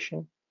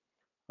cessation,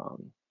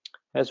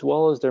 as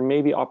well as there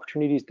may be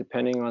opportunities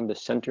depending on the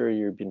center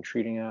you've been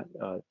treating at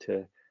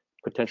to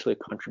potentially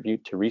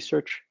contribute to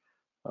research.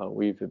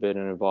 We've been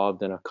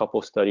involved in a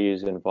couple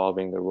studies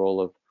involving the role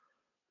of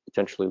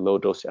potentially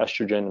low-dose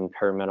estrogen in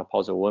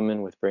perimenopausal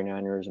women with brain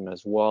aneurysm,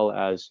 as well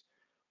as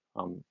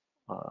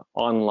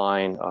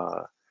online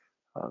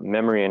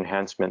memory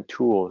enhancement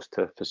tools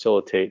to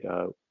facilitate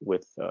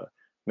with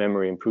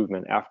memory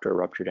improvement after a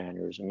ruptured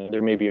aneurysm. And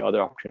there may be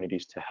other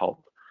opportunities to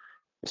help,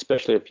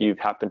 especially if you've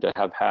happened to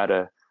have had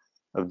a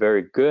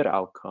very good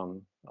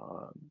outcome.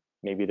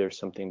 Maybe there's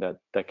something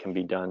that can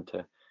be done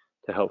to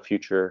help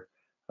future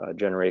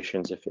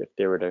generations if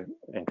they were to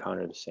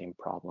encounter the same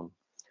problem.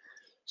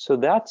 So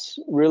that's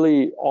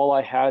really all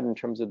I had in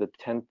terms of the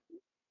 10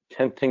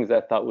 things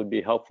I thought would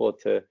be helpful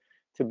to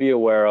be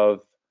aware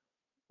of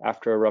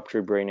after a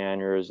ruptured brain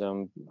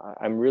aneurysm,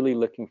 I'm really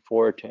looking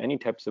forward to any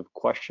types of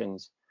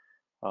questions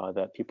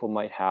that people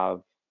might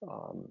have,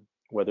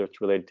 whether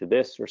it's related to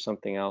this or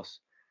something else,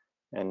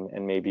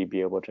 and maybe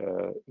be able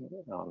to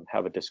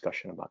have a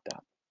discussion about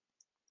that.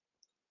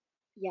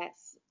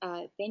 Yes.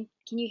 Can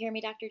you hear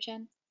me, Dr.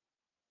 Chen?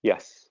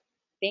 Yes.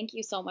 Thank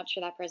you so much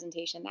for that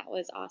presentation. That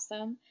was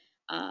awesome.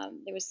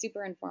 It was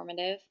super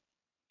informative.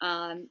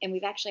 And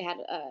we've actually had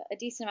a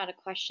decent amount of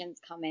questions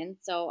come in.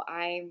 So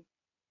I'm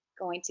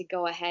going to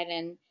go ahead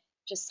and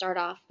just start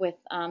off with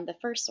the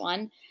first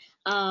one.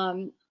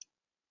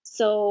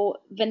 So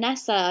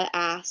Vanessa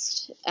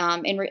asked,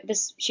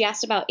 she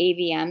asked about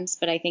AVMs,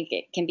 but I think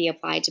it can be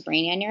applied to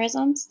brain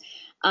aneurysms.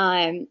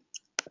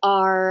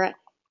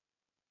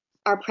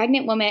 Are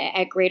pregnant women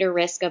at greater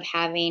risk of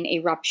having a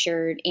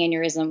ruptured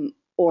aneurysm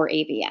or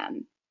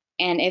AVM?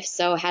 And if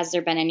so, has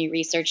there been any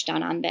research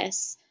done on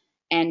this?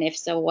 And if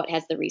so, what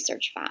has the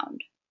research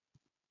found?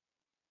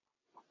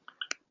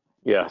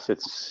 Yes,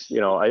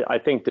 I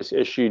think this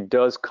issue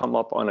does come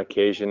up on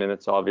occasion, and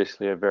it's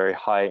obviously a very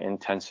high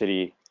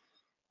intensity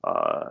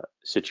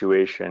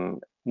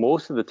situation.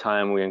 Most of the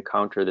time we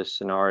encounter this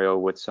scenario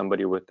with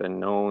somebody with a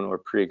known or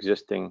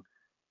pre-existing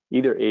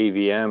either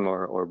AVM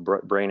or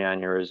brain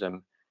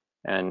aneurysm.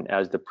 And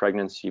as the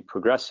pregnancy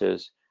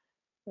progresses,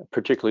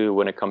 particularly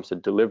when it comes to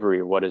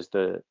delivery, what is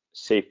the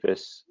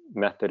safest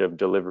method of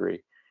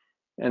delivery?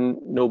 And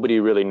nobody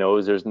really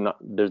knows. There's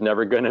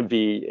never going to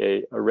be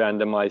a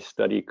randomized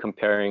study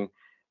comparing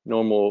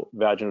normal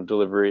vaginal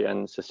delivery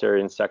and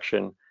cesarean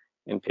section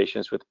in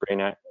patients with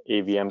brain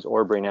AVMs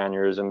or brain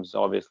aneurysms,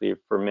 obviously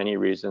for many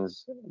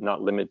reasons,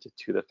 not limited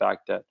to the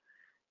fact that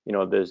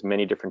there's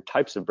many different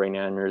types of brain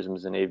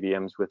aneurysms and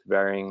AVMs with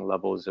varying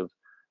levels of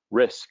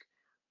risk.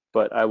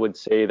 But I would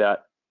say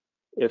that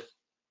if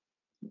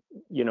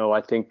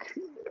I think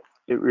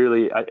it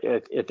really,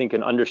 I think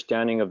an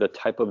understanding of the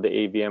type of the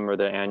AVM or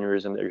the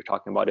aneurysm that you're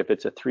talking about, if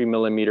it's a 3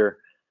 millimeter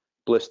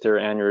blister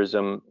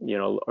aneurysm,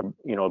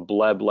 a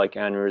bleb-like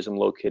aneurysm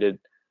located,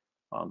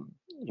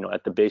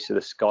 at the base of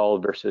the skull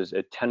versus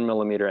a 10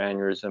 millimeter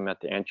aneurysm at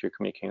the anterior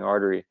communicating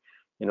artery,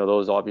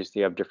 those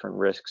obviously have different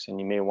risks, and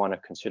you may want to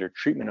consider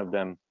treatment of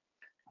them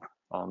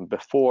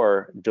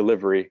before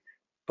delivery.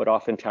 But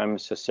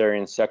oftentimes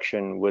cesarean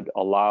section would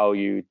allow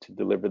you to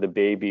deliver the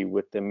baby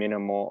with the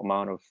minimal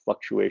amount of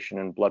fluctuation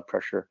in blood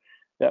pressure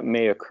that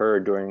may occur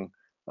during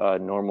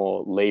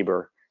normal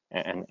labor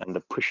and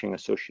the pushing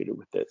associated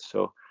with it.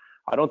 So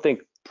I don't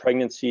think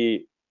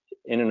pregnancy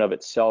in and of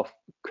itself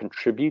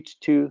contributes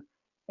to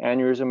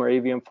aneurysm or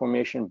AVM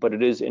formation, but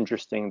it is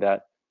interesting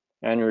that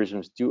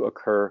aneurysms do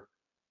occur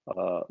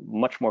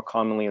much more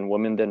commonly in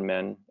women than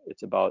men.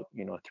 It's about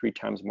 3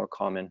 times more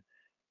common.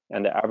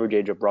 And the average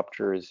age of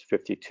rupture is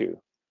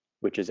 52,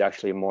 which is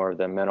actually more of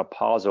the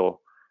menopausal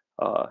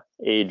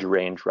age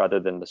range rather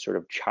than the sort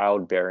of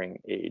childbearing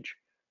age.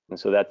 And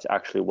so that's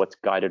actually what's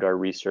guided our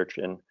research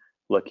in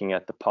looking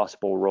at the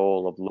possible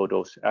role of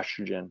low-dose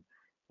estrogen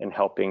in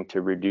helping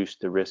to reduce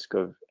the risk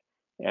of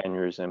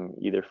aneurysm,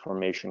 either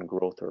formation,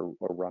 growth, or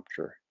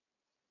rupture.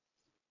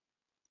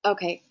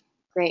 Okay,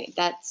 great.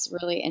 That's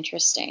really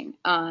interesting.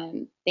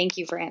 Thank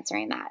you for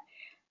answering that.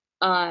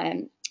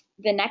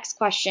 The next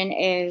question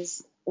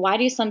is, why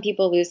do some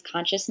people lose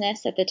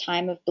consciousness at the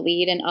time of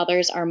bleed and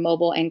others are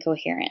mobile and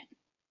coherent?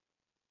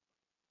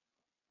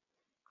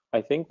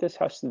 I think this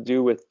has to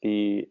do with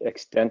the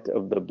extent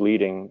of the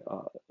bleeding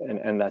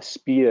and the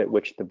speed at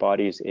which the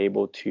body is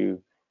able to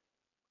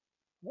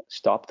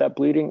stop that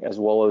bleeding, as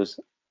well as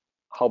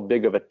how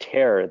big of a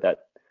tear that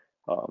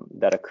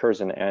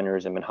occurs in the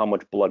aneurysm and how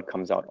much blood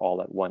comes out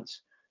all at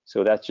once.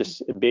 So that's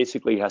just, it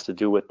basically has to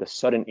do with the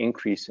sudden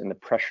increase in the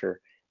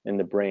pressure in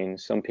the brain.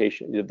 Some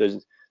patients,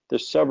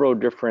 there's several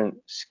different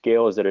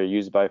scales that are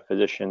used by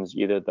physicians,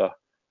 either the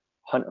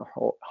Hunt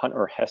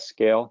or Hess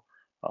scale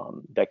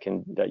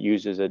that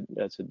uses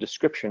as a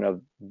description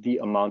of the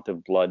amount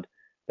of blood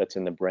that's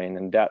in the brain,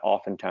 and that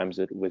oftentimes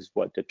it was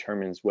what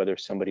determines whether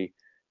somebody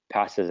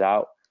passes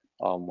out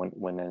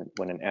when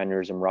an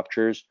aneurysm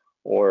ruptures,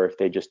 or if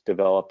they just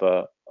develop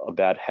a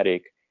bad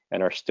headache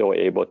and are still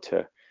able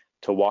to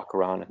walk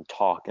around and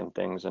talk and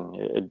things.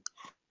 And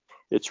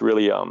it's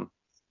really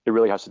it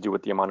really has to do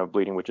with the amount of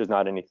bleeding, which is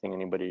not anything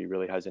anybody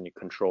really has any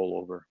control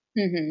over.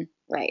 Mm-hmm.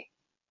 Right.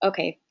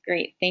 Okay,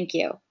 great. Thank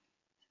you.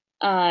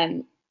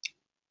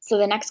 So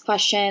the next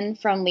question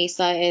from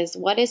Lisa is,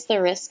 what is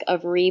the risk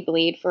of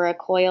rebleed for a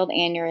coiled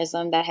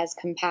aneurysm that has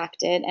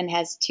compacted and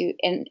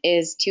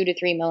is 2 to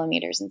 3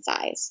 millimeters in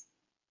size?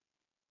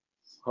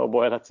 Oh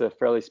boy, that's a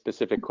fairly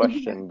specific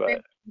question,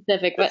 but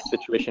this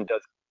situation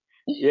does.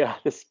 Yeah,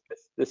 this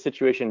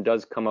situation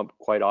does come up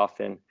quite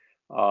often.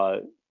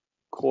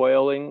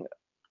 Coiling,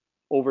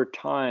 over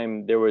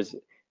time,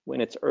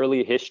 in its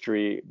early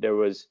history, there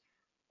was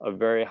a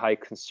very high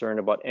concern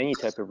about any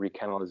type of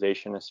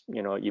recanalization,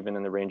 even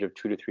in the range of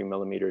 2 to 3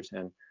 millimeters,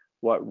 and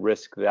what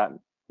risk that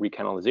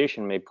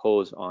recanalization may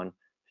pose on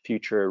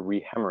future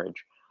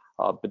rehemorrhage.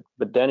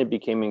 But then it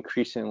became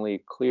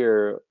increasingly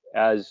clear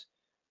as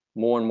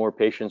more and more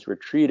patients were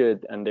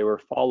treated and they were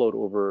followed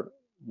over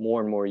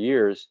more and more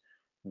years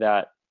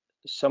that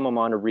some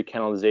amount of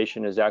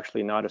recanalization is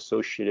actually not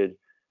associated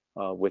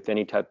with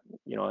any type,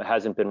 it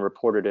hasn't been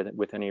reported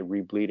with any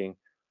rebleeding.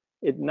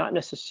 It not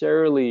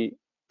necessarily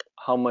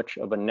how much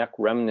of a neck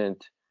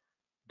remnant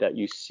that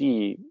you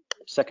see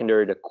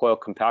secondary to coil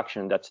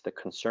compaction that's the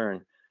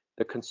concern.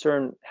 The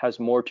concern has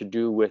more to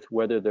do with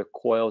whether the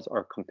coils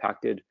are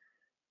compacted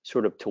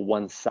sort of to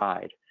one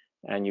side,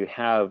 and you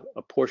have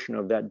a portion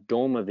of that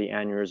dome of the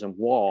aneurysm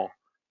wall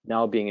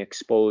now being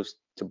exposed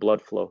to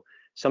blood flow.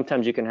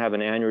 Sometimes you can have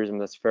an aneurysm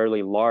that's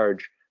fairly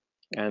large,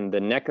 and the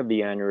neck of the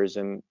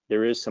aneurysm,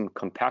 there is some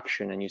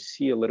compaction and you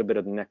see a little bit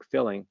of neck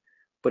filling.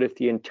 But if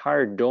the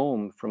entire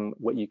dome, from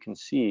what you can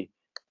see,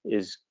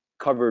 is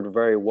covered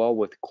very well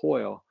with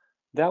coil,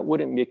 that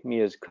wouldn't make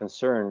me as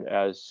concerned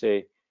as,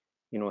 say,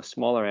 a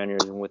smaller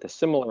aneurysm with a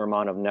similar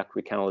amount of neck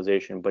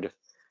recanalization. But if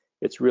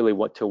it's really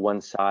to one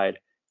side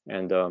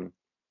and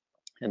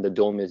the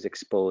dome is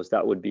exposed,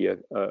 that would be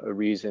a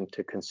reason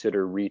to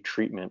consider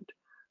retreatment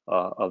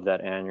of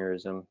that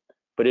aneurysm.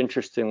 But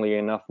interestingly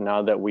enough,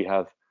 now that we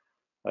have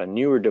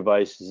newer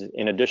devices,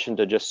 in addition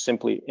to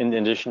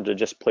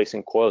just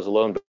placing coils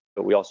alone,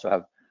 but we also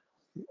have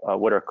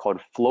what are called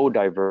flow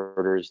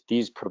diverters.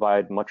 These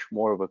provide much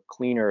more of a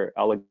cleaner,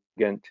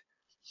 elegant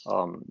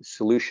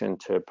solution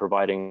to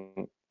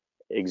providing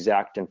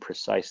exact and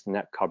precise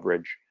neck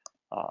coverage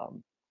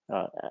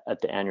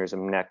at the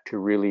aneurysm neck to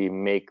really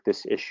make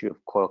this issue of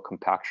coil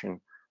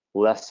compaction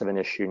less of an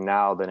issue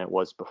now than it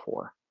was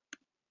before.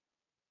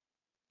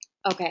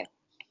 Okay,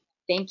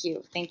 thank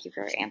you. Thank you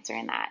for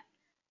answering that.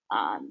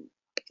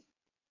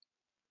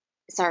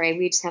 Sorry,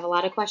 we just have a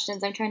lot of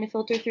questions. I'm trying to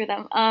filter through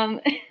them.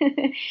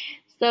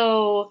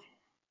 So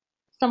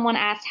someone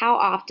asked, how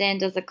often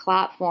does a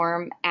clot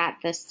form at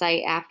the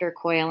site after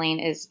coiling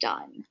is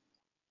done?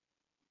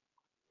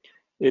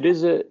 It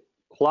is a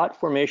clot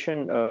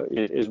formation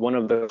is one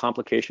of the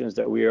complications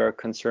that we are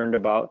concerned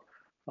about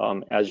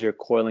as you're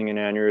coiling an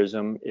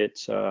aneurysm.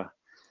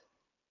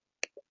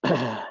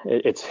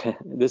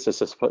 This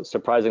is a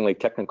surprisingly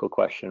technical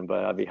question,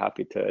 but I'll be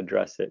happy to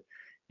address it.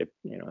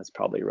 It's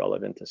probably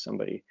relevant to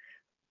somebody.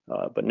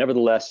 But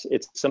nevertheless,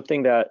 it's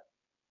something that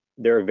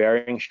there are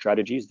varying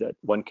strategies that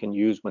one can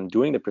use when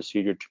doing the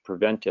procedure to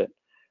prevent it.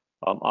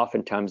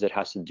 Oftentimes it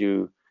has to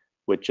do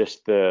with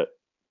just the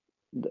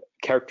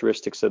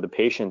characteristics of the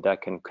patient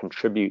that can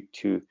contribute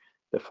to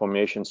the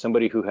formation.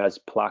 Somebody who has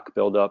plaque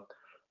buildup,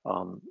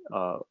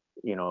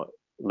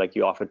 like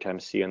you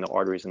oftentimes see in the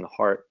arteries in the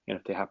heart, and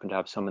if they happen to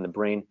have some in the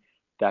brain,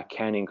 that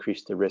can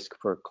increase the risk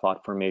for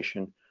clot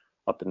formation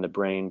up in the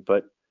brain.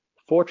 But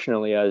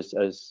fortunately, as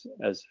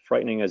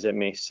frightening as it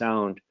may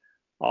sound,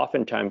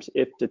 oftentimes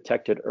if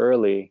detected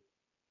early,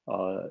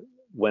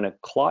 when a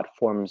clot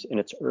forms in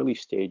its early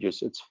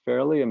stages, it's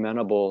fairly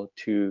amenable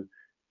to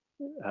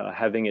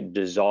having it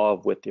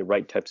dissolve with the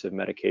right types of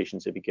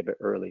medications if you give it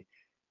early.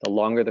 The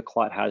longer the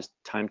clot has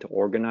time to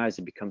organize,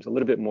 it becomes a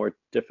little bit more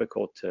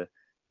difficult to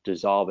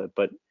dissolve it.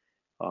 But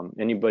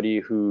anybody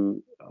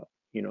who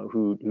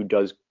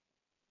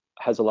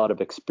has a lot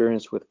of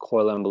experience with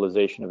coil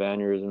embolization of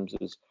aneurysms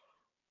is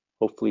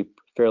hopefully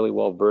fairly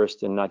well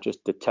versed in not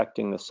just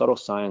detecting the subtle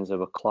signs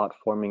of a clot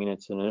forming in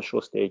its initial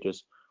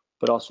stages,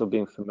 but also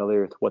being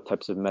familiar with what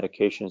types of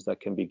medications that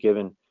can be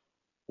given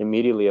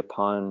immediately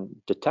upon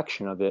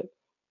detection of it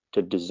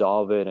to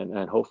dissolve it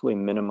and hopefully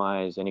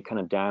minimize any kind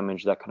of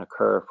damage that can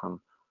occur from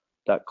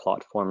that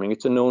clot forming.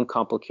 It's a known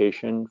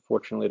complication.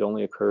 Fortunately, it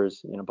only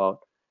occurs in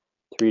about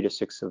 3 to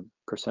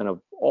 6%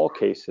 of all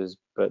cases,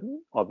 but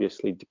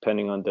obviously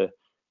depending on the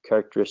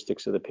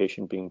characteristics of the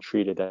patient being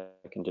treated, that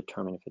can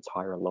determine if it's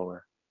higher or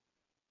lower.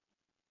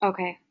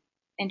 Okay,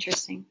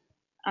 interesting.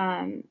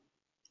 I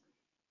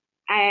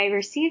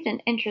received an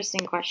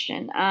interesting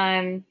question.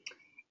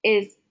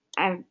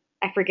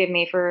 Forgive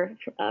me for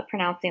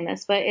pronouncing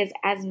this, but is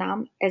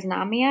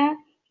anosmia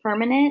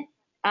permanent?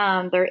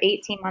 They're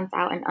 18 months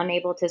out and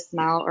unable to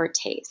smell or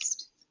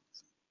taste.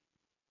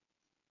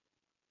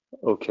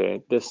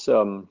 Okay, this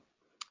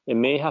it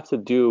may have to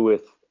do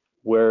with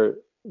where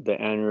the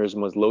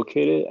aneurysm was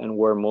located and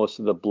where most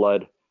of the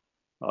blood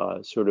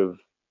was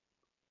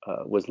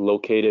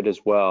located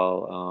as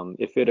well.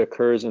 If it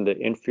occurs in the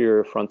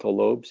inferior frontal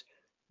lobes,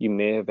 you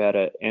may have had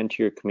an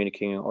anterior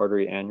communicating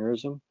artery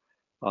aneurysm.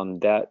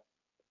 That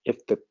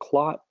if the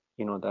clot,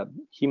 that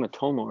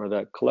hematoma or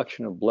that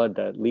collection of blood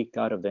that leaked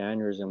out of the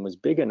aneurysm was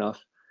big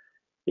enough,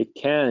 it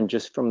can,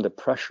 just from the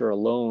pressure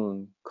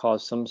alone,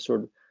 cause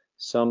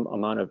some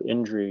amount of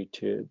injury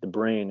to the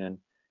brain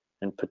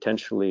and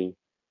potentially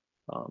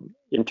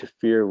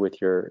interfere with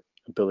your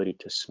ability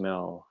to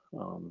smell.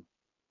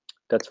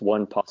 That's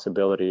one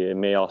possibility. It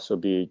may also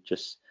be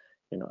just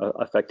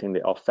affecting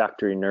the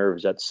olfactory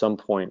nerves at some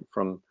point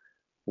from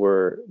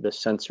where the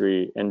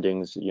sensory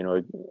endings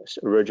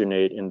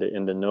originate in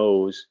the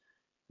nose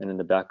and in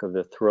the back of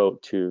the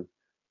throat to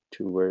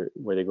where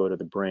they go to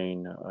the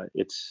brain.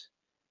 It's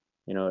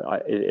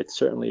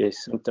certainly a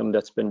symptom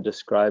that's been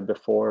described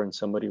before in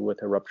somebody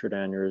with a ruptured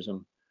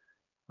aneurysm,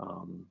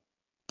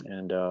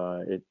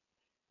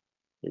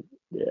 it,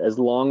 as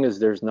long as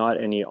there's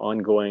not any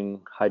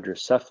ongoing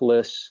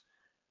hydrocephalus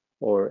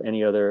or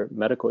any other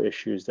medical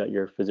issues that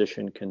your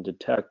physician can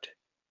detect,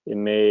 it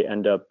may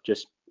end up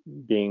just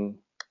being,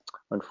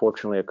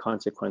 unfortunately, a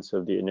consequence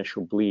of the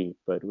initial bleed.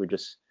 But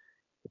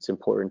it's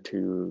important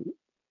to,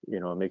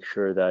 make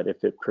sure that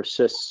if it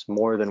persists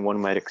more than one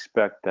might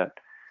expect, that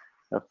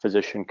a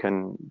physician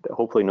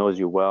hopefully knows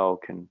you well,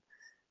 can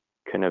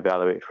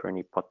evaluate for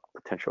any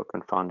potential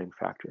confounding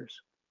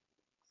factors.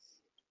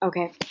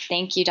 Okay,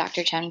 thank you,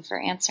 Dr. Chen, for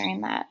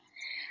answering that.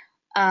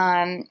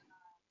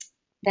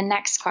 The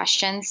next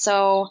question.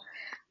 So,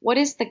 what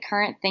is the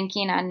current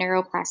thinking on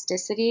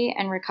neuroplasticity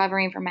and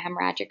recovering from a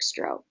hemorrhagic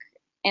stroke?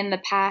 In the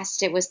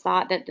past, it was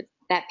thought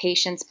that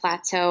patients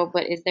plateau,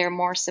 but is there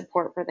more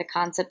support for the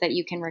concept that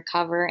you can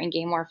recover and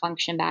gain more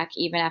function back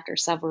even after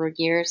several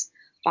years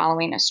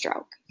following a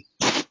stroke?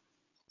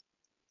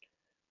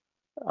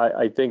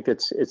 I think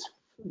it's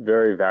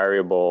very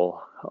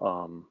variable.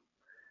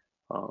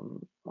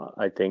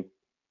 I think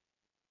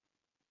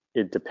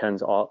it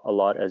depends a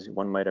lot, as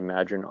one might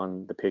imagine,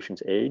 on the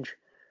patient's age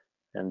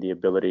and the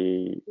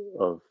ability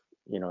of,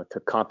 to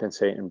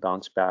compensate and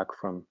bounce back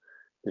from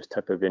this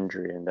type of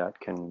injury, and that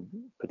can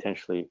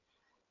potentially,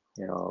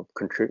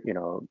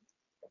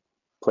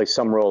 play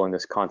some role in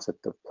this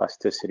concept of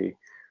plasticity.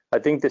 I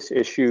think this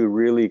issue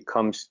really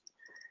becomes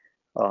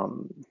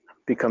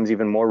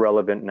even more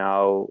relevant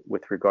now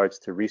with regards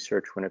to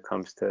research when it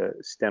comes to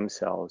stem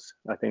cells.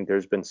 I think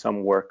there's been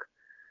some work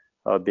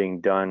being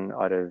done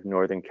out of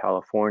Northern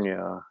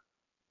California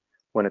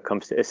when it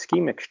comes to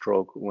ischemic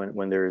stroke,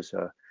 when there's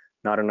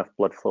not enough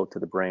blood flow to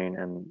the brain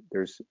and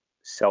there's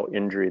cell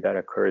injury that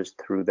occurs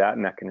through that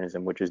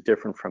mechanism, which is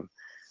different from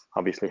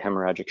obviously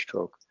hemorrhagic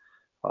stroke.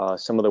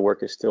 Some of the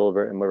work is still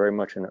very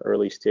much in the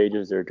early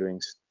stages. They're doing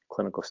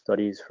clinical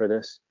studies for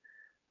this.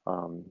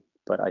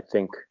 But I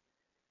think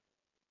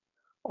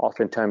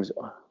oftentimes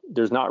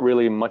there's not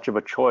really much of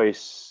a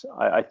choice.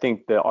 I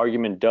think the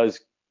argument does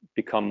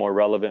become more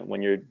relevant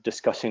when you're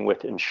discussing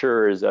with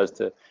insurers as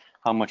to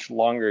how much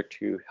longer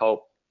to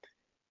help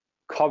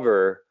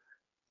cover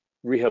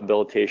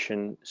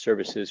rehabilitation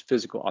services,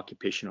 physical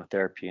occupational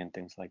therapy, and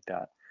things like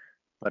that.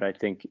 But I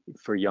think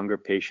for younger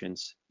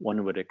patients,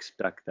 one would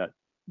expect that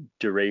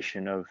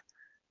duration of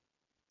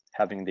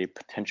having the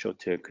potential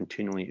to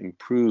continually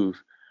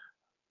improve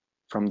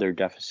from their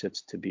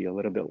deficits to be a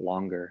little bit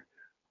longer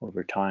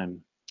over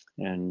time.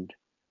 And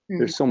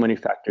there's so many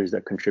factors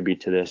that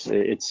contribute to this.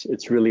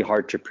 It's really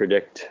hard to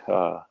predict,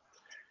 the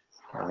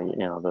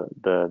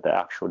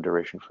actual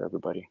duration for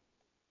everybody.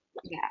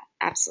 Yeah,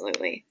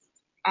 absolutely.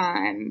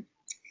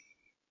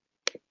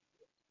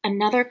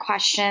 Another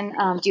question,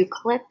 do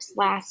clips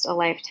last a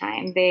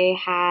lifetime? They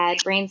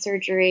had brain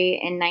surgery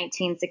in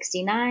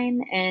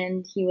 1969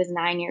 and he was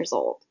 9 years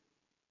old.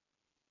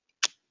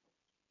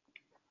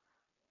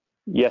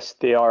 Yes,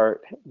 they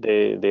are.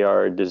 They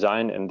are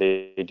designed and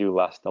they do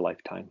last a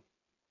lifetime.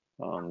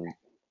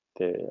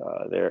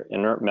 They're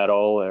inert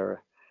metal.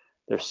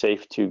 They're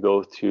safe to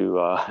go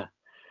to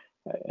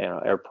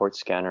airport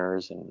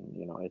scanners, and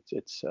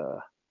it's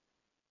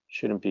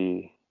shouldn't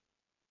be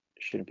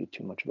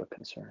too much of a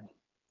concern.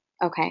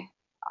 Okay,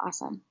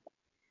 awesome.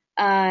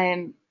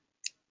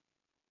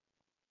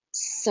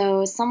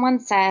 So someone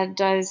said,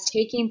 does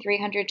taking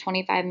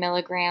 325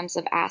 milligrams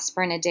of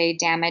aspirin a day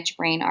damage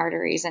brain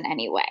arteries in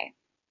any way?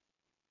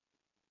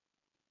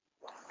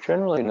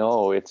 Generally,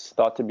 no. It's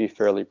thought to be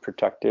fairly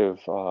protective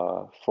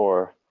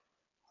for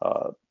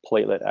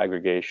platelet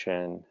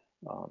aggregation.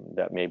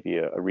 That may be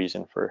a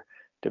reason for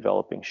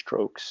developing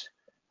strokes.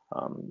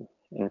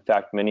 In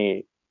fact,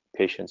 many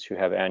patients who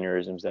have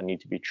aneurysms that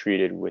need to be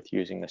treated with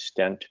using a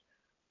stent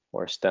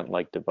or a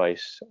stent-like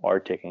device are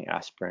taking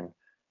aspirin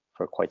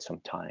for quite some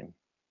time.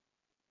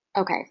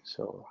 Okay.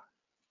 So,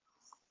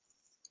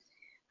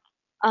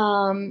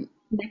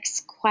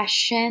 next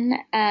question.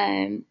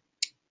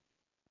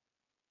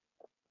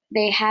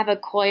 They have a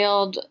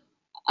coiled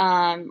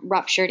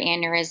ruptured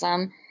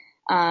aneurysm.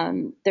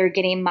 They're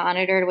getting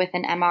monitored with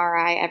an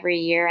MRI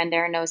every year, and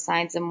there are no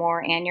signs of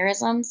more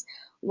aneurysms.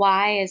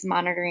 Why is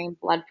monitoring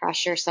blood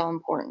pressure so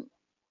important?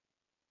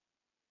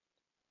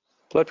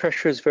 blood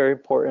pressure is very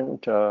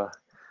important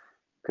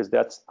because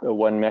that's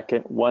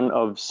one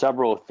of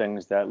several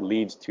things that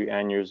leads to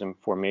aneurysm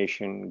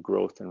formation,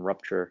 growth, and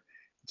rupture.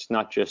 It's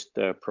not just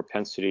the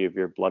propensity of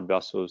your blood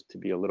vessels to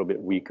be a little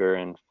bit weaker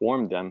and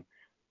form them,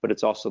 but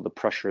it's also the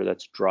pressure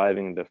that's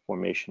driving the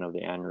formation of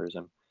the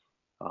aneurysm.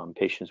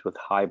 Patients with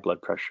high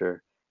blood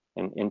pressure,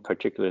 and in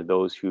particular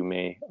those who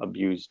may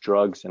abuse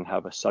drugs and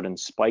have a sudden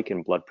spike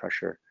in blood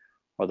pressure,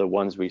 are the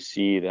ones we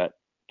see that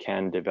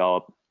can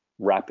develop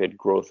rapid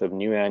growth of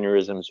new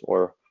aneurysms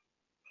or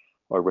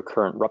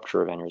recurrent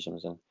rupture of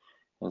aneurysms.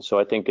 And so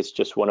I think it's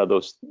just one of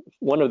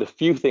the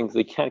few things.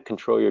 You can't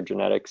control your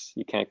genetics,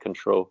 you can't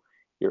control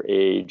your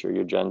age or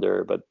your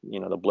gender, but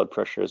the blood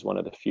pressure is one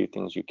of the few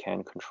things you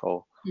can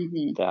control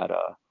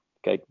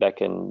that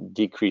can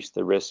decrease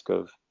the risk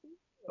of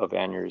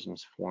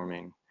aneurysms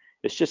forming.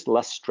 It's just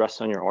less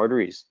stress on your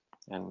arteries,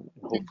 and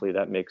hopefully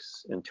that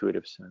makes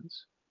intuitive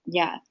sense.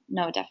 Yeah,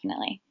 no,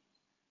 definitely.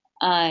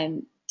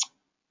 Um,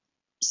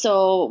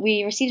 so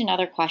we received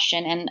another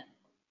question, and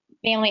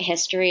family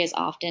history is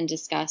often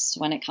discussed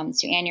when it comes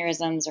to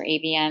aneurysms or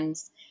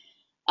AVMs.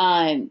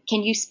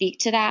 Can you speak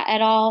to that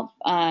at all?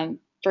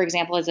 For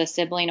example, is a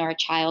sibling or a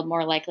child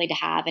more likely to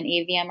have an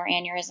AVM or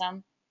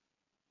aneurysm?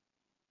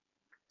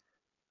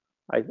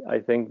 I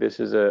think this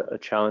is a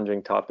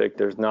challenging topic.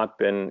 There's not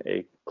been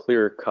a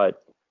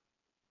clear-cut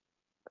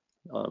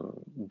um,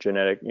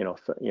 genetic,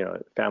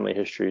 family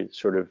history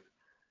sort of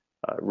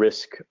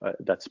risk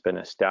that's been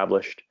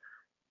established.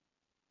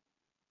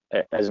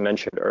 As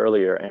mentioned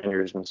earlier,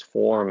 aneurysms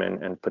form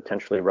and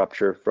potentially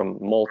rupture from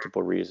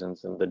multiple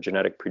reasons, and the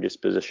genetic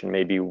predisposition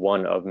may be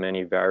one of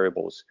many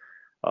variables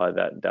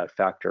that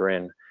factor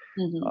in.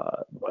 Mm-hmm.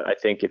 But I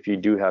think if you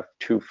do have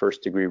two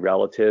first-degree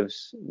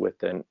relatives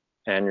with an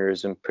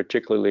aneurysm,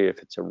 particularly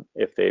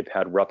if they've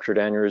had ruptured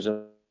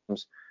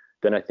aneurysms,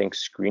 then I think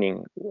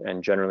screening,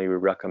 and generally we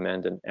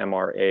recommend an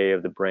MRA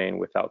of the brain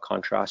without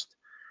contrast,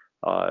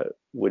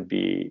 would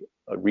be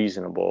a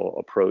reasonable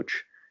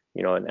approach.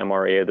 An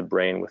MRA of the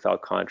brain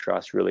without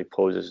contrast really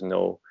poses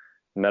no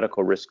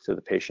medical risk to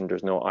the patient.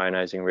 There's no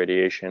ionizing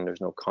radiation,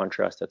 there's no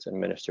contrast that's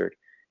administered.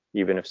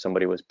 Even if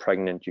somebody was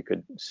pregnant, you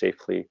could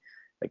safely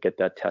get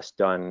that test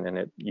done, and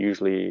it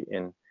usually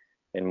in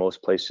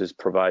most places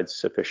provides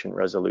sufficient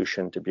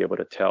resolution to be able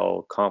to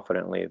tell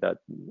confidently that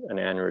an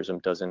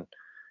aneurysm doesn't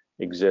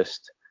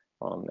exist.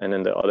 And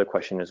then the other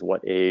question is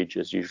what age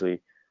is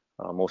usually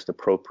most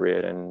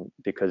appropriate, and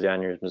because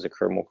aneurysms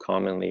occur more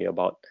commonly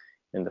about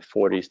in the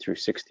 40s through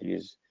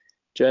 60s,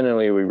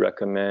 generally we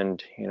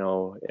recommend, in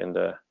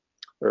the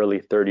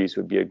early 30s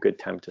would be a good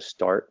time to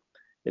start.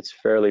 It's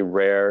fairly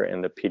rare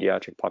in the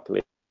pediatric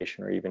population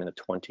or even in the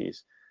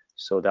 20s.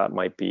 So that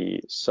might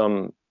be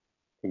some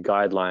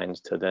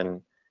guidelines to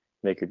then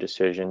make your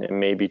decision. It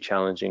may be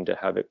challenging to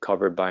have it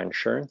covered by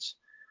insurance,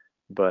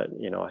 but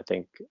I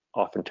think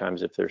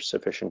oftentimes if there's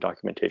sufficient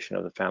documentation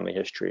of the family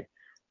history,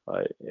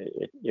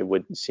 it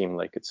would seem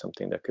like it's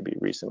something that could be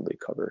reasonably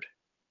covered.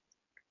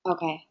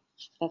 Okay,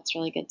 that's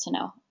really good to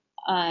know.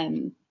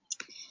 Um,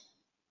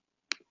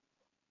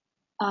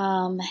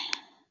 um,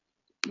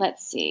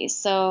 let's see.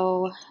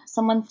 So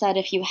someone said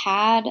if you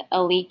had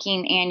a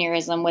leaking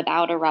aneurysm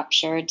without a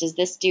rupture, does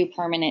this do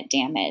permanent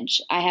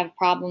damage? I have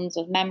problems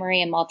with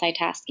memory and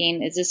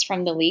multitasking. Is this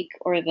from the leak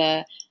or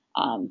the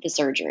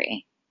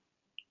surgery?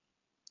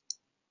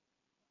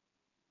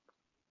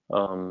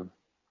 I'm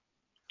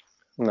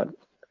not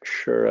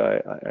sure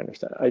I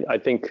understand. I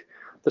think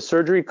the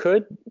surgery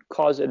could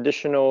cause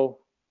additional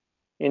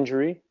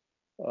injury,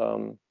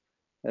 um,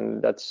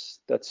 and that's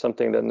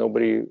something that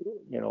nobody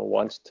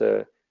wants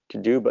to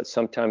do. But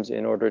sometimes,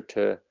 in order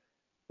to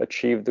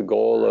achieve the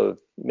goal of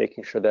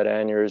making sure that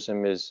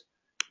aneurysm is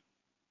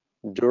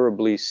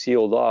durably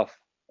sealed off,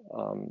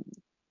 um,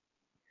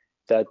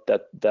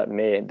 that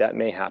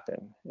may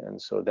happen,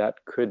 and so that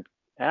could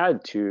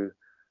add to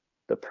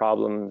the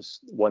problems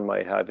one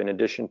might have in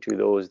addition to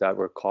those that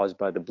were caused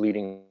by the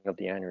bleeding of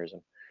the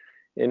aneurysm.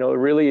 It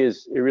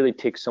really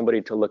takes somebody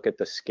to look at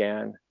the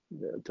scan,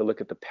 to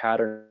look at the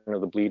pattern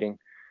of the bleeding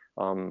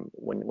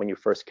when you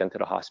first get to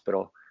the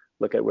hospital,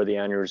 look at where the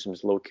aneurysm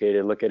is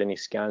located, look at any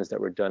scans that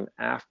were done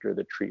after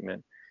the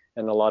treatment,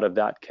 and a lot of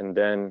that can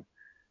then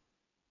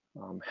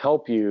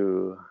help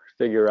you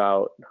figure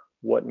out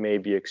what may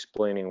be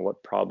explaining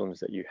what problems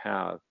that you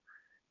have.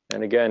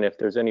 And again, if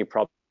there's any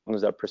problems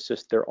that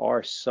persist, there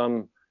are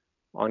some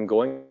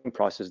ongoing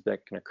processes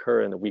that can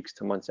occur in the weeks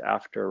to months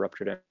after a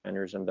ruptured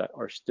aneurysm that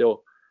are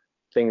still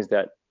things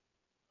that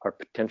are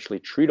potentially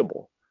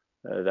treatable,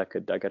 that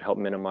could help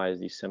minimize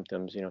these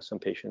symptoms. Some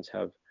patients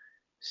have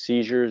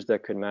seizures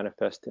that could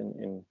manifest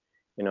in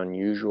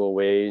unusual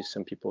ways.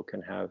 Some people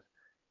can have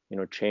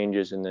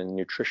changes in the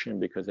nutrition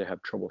because they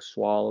have trouble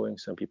swallowing.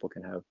 Some people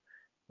can have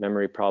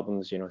memory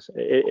problems.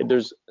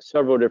 There's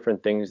several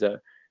different things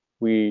that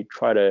we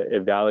try to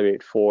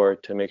evaluate for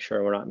to make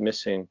sure we're not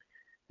missing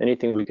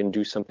anything we can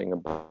do something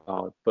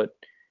about. But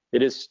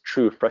it is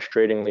true,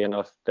 frustratingly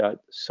enough, that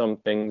some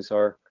things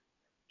are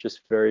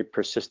just very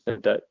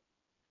persistent that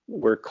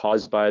were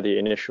caused by the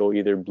initial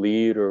either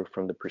bleed or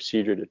from the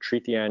procedure to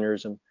treat the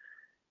aneurysm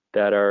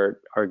that are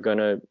going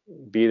to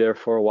be there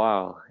for a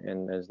while,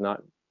 and there's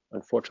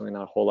unfortunately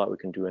not a whole lot we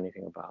can do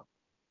anything about.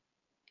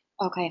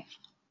 Okay,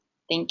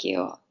 thank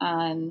you.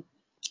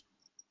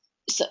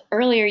 So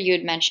earlier you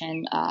had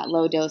mentioned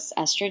low dose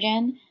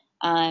estrogen.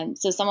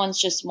 So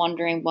someone's just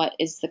wondering what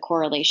is the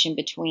correlation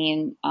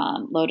between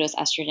low dose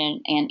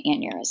estrogen and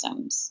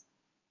aneurysms?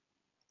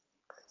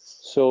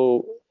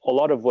 So a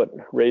lot of what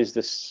raised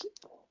this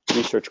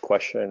research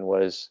question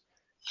was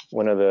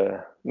one of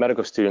the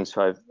medical students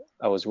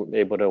I was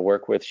able to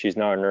work with. She's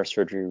now a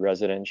neurosurgery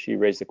resident. She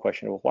raised the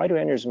question of why do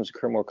aneurysms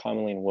occur more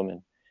commonly in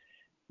women?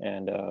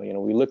 And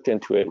we looked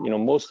into it.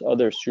 Most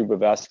other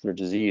cerebrovascular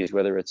disease,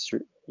 whether it's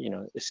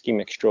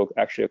ischemic stroke,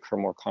 actually occur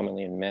more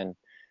commonly in men.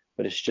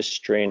 But it's just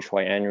strange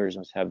why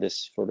aneurysms have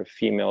this sort of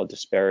female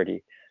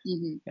disparity.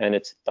 Mm-hmm. And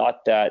it's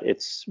thought that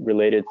it's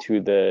related to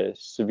the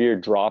severe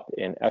drop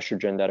in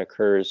estrogen that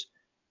occurs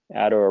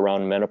at or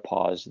around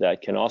menopause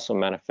that can also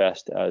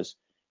manifest as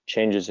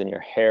changes in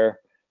your hair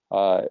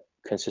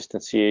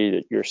consistency,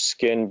 that your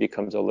skin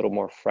becomes a little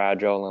more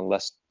fragile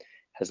and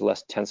has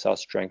less tensile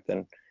strength.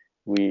 And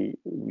we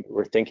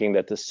were thinking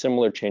that the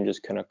similar changes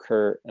can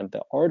occur in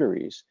the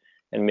arteries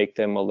and make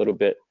them a little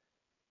bit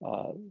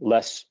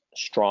less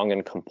strong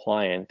and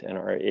compliant,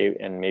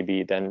 and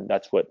maybe then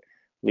that's what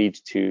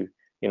leads to,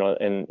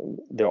 and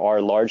there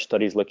are large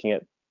studies looking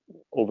at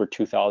over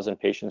 2,000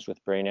 patients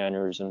with brain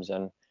aneurysms,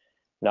 and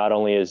not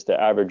only is the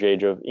average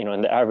age of,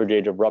 and the average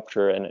age of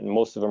rupture, and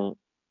most of them,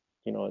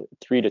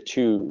 3 to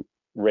 2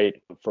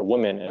 rate for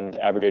women, and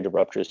the average age of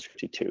rupture is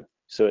 52.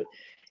 So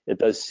it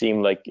does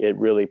seem like it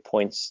really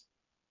points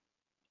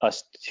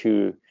us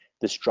to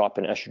this drop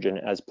in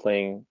estrogen as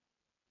playing,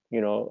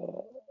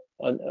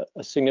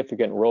 a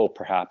significant role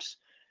perhaps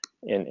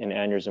in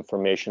aneurysm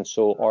formation.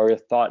 So our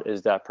thought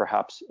is that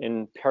perhaps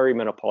in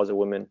perimenopausal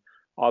women,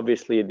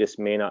 obviously this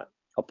may not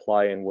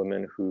apply in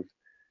women who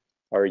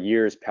are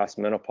years past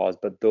menopause,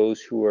 but those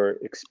who are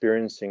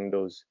experiencing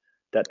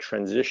that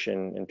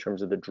transition in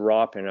terms of the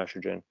drop in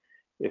estrogen,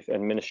 if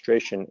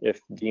administration,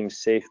 if deemed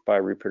safe by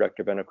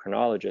reproductive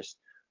endocrinologists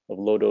of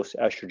low dose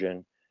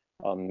estrogen,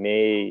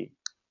 may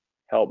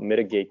help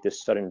mitigate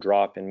this sudden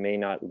drop and may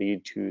not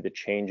lead to the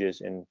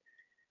changes in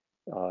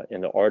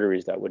the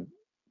arteries that would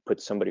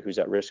put somebody who's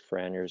at risk for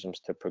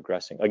aneurysms to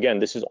progressing. Again,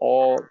 this is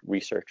all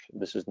research.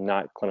 This is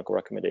not clinical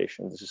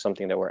recommendation. This is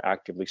something that we're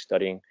actively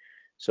studying.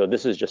 So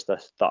this is just a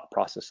thought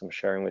process I'm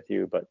sharing with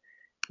you, but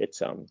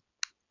it's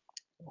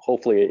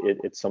hopefully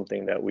it's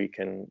something that we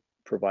can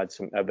provide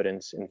some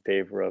evidence in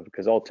favor of,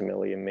 because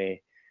ultimately it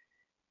may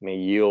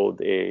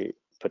yield a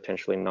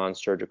potentially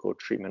non-surgical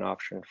treatment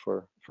option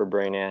for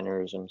brain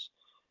aneurysms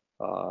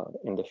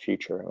in the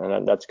future.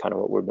 And that's kind of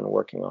what we've been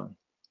working on.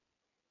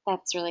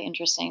 That's really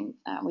interesting.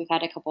 We've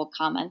had a couple of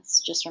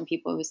comments just from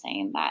people who are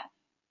saying that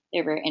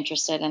they were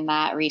interested in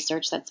that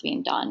research that's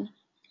being done.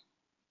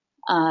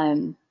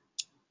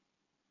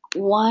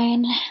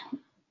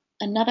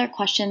 Another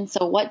question.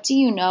 So what do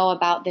you know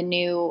about the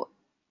new,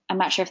 I'm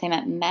not sure if they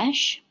meant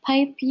mesh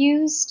pipe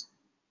used.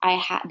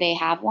 They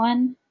have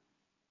one.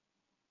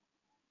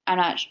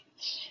 I'm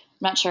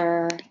not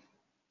sure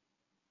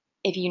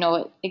if you know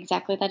what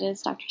exactly that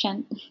is, Dr.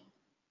 Chen.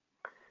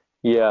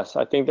 Yes,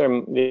 I think they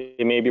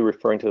may be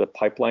referring to the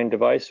pipeline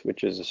device,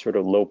 which is a sort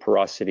of low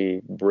porosity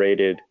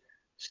braided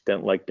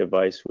stent-like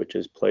device, which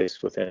is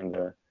placed within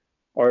the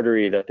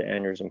artery that the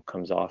aneurysm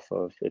comes off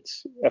of.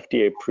 It's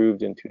FDA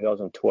approved in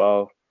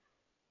 2012.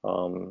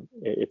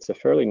 It's a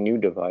fairly new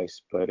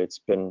device, but it's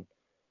been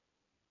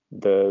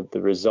the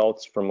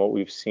results from what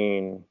we've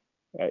seen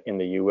in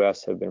the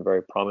US have been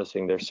very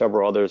promising. There's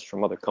several others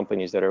from other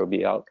companies that will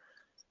be out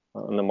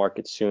on the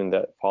market soon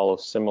that follow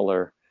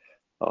similar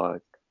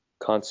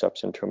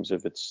concepts in terms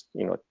of its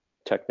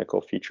technical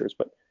features,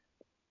 but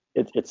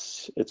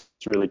it's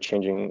really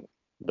changing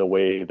the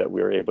way that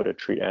we're able to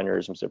treat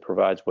aneurysms. It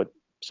provides what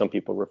some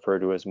people refer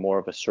to as more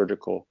of a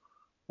surgical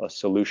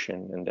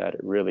solution, in that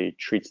it really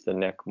treats the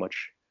neck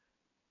much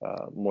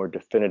more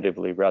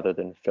definitively rather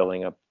than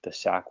filling up the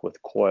sac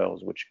with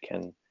coils, which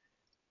can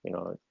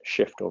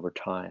shift over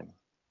time.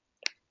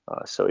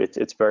 So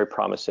it's very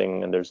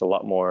promising, and there's a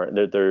lot more.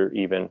 There are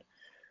even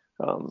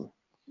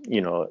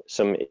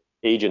some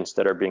agents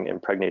that are being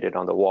impregnated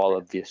on the wall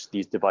of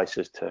these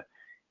devices to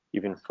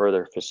even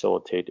further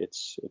facilitate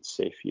its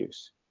safe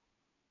use.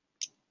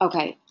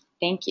 Okay,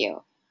 thank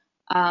you.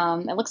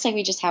 It looks like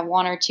we just have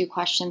 1 or 2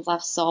 questions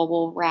left, so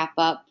we'll wrap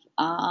up.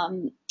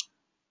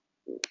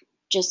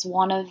 Just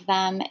one of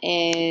them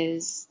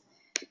is,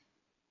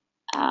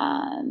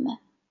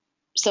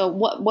 so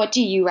what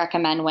do you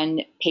recommend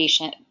when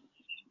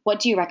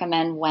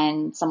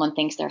someone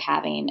thinks they're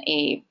having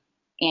a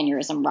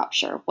aneurysm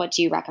rupture? What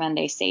do you recommend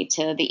they say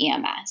to the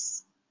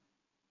EMS?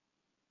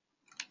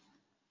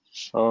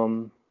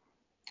 All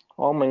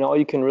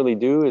you can really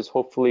do is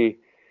hopefully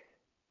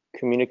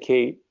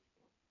communicate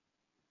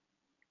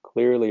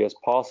clearly as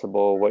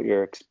possible what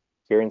you're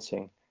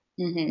experiencing.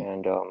 Mm-hmm.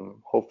 And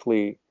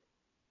hopefully,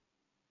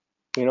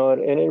 and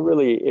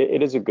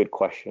it is a good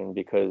question,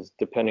 because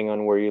depending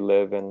on where you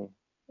live and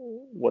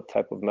what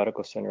type of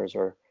medical centers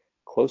are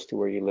close to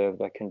where you live,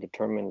 that can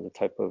determine the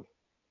type of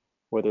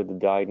whether the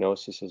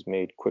diagnosis is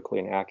made quickly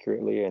and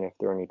accurately, and if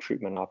there are any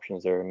treatment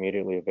options that are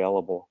immediately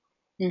available.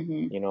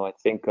 Mm-hmm. I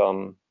think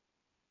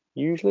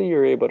usually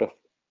you're able to,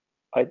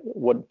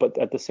 but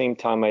at the same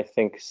time, I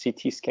think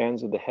CT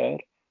scans of the head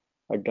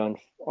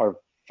are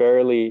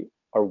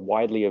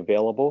widely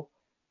available,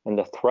 and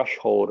the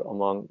threshold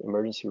among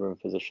emergency room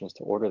physicians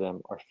to order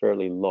them are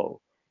fairly low.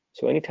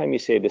 So anytime you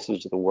say this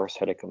is the worst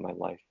headache of my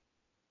life,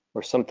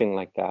 or something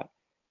like that,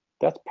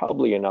 that's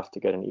probably enough to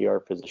get an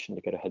ER physician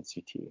to get a head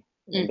CT.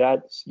 And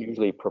that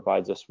usually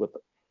provides us with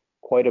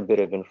quite a bit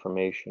of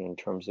information in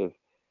terms of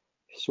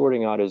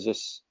sorting out, is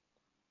this,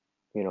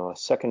 a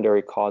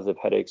secondary cause of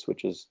headaches,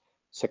 which is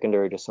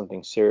secondary to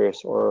something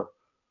serious, or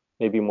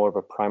maybe more of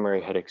a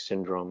primary headache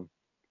syndrome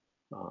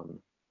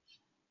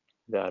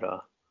that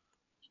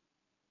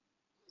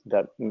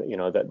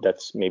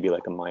that's maybe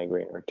like a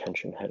migraine or a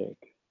tension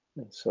headache.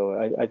 And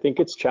so I think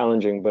it's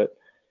challenging, but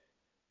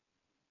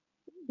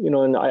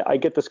and I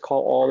get this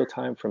call all the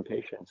time from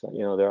patients.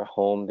 They're at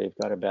home, they've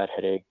got a bad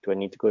headache. Do I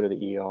need to go to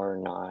the ER or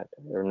not?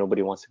 Or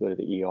nobody wants to go to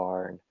the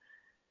ER. And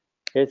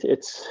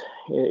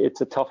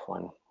it's a tough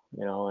one,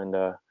 and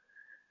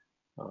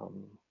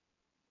um,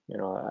 you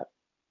know,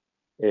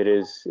 it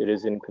is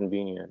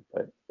inconvenient,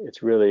 but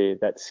it's really,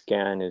 that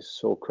scan is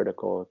so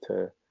critical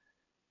to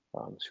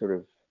sort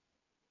of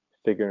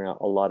figuring out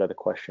a lot of the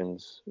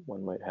questions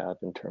one might have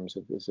in terms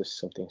of, is this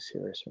something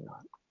serious or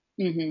not?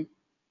 Mm-hmm.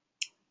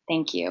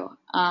 Thank you.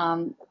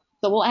 So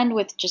we'll end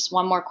with just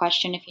one more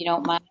question, if you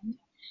don't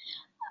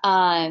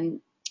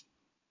mind.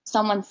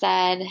 Someone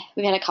said,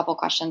 we've had a couple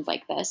questions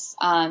like this,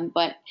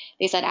 but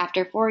they said,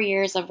 after 4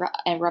 years of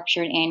a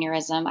ruptured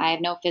aneurysm, I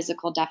have no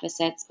physical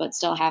deficits, but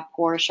still have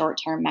poor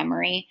short-term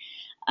memory.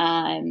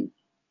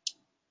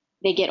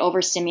 They get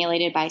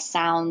overstimulated by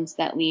sounds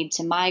that lead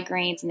to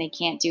migraines, and they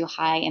can't do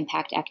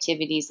high-impact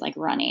activities like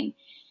running.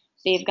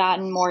 They've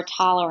gotten more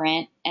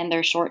tolerant, and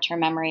their short-term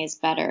memory is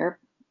better,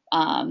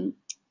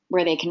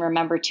 where they can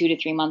remember 2 to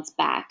 3 months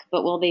back.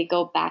 But will they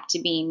go back to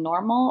being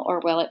normal, or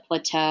will it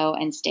plateau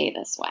and stay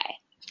this way?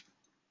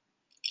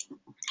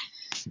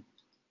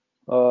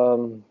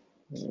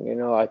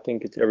 I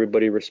think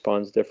everybody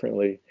responds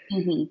differently.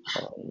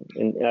 Mm-hmm.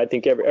 And I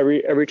think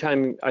every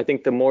time, I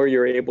think the more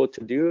you're able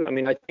to do,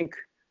 I think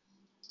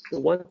the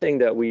one thing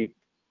that we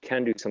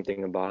can do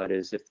something about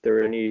is if there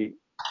are any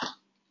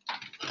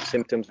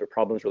symptoms or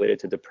problems related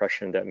to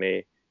depression that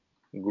may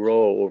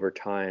grow over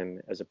time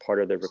as a part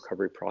of the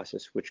recovery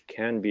process, which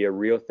can be a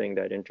real thing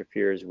that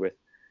interferes with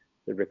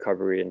the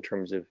recovery in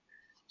terms of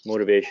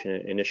motivation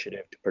and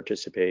initiative to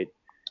participate,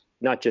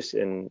 not just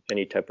in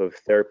any type of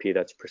therapy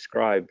that's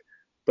prescribed,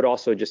 but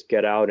also just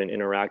get out and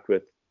interact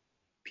with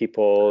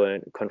people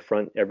and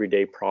confront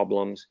everyday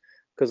problems,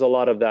 because a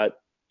lot of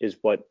that is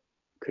what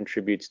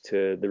contributes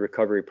to the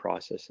recovery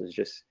process, is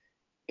just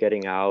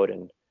getting out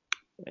and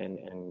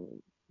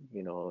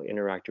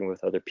interacting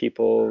with other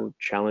people,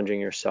 challenging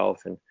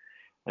yourself,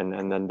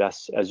 and then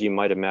that's, as you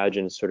might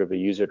imagine, sort of a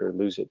use it or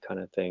lose it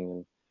kind of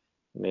thing.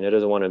 And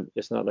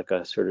it's not like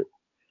a sort of,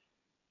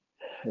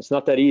 it's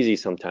not that easy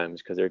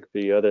sometimes, because there could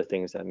be other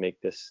things that make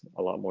this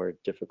a lot more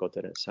difficult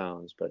than it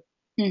sounds. But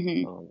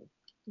Mm-hmm.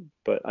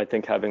 But I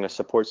think having a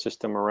support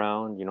system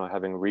around,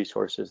 having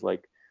resources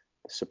like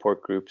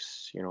support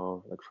groups,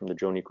 like from the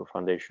Joe Nico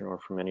Foundation or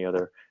from any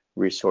other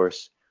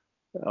resource,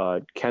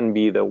 can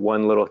be the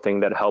one little thing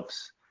that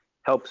helps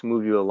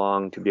move you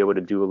along to be able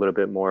to do a little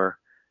bit more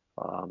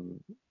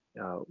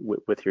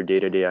with your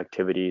day-to-day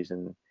activities.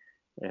 And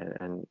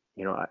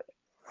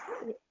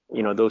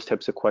those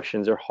types of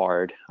questions are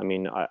hard.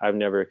 I've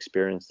never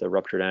experienced a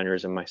ruptured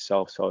aneurysm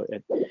myself, so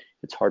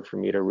it's hard for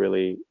me to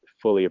really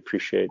fully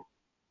appreciate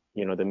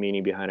the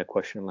meaning behind a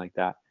question like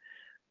that.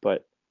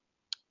 But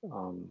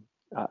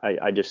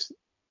I just,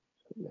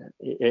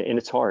 and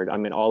it's hard.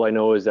 All I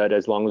know is that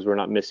as long as we're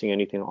not missing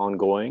anything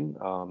ongoing,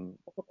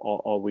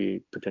 all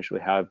we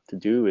potentially have to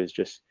do is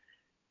just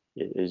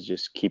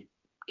keep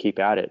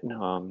at it.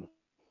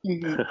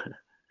 Mm-hmm.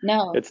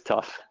 No. It's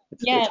tough.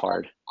 Yeah, It's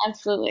hard.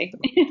 absolutely.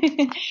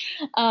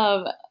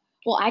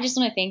 Well, I just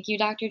want to thank you,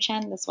 Dr.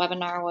 Chen. This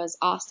webinar was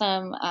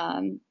awesome.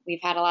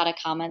 We've had a lot of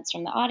comments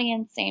from the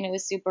audience saying it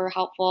was super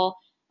helpful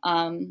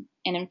and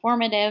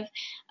informative.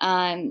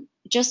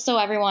 Just so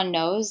everyone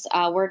knows,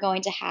 we're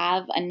going to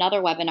have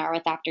another webinar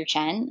with Dr.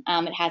 Chen.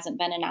 It hasn't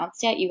been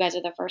announced yet. You guys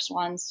are the first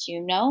ones to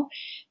know.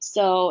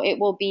 So it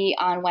will be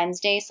on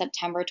Wednesday,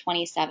 September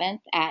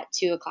 27th at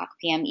 2 o'clock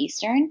p.m.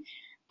 Eastern.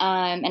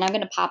 And I'm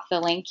going to pop the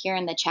link here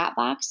in the chat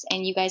box,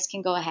 and you guys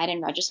can go ahead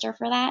and register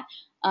for that.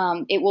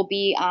 It will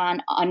be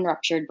on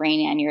unruptured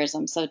brain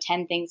aneurysms, so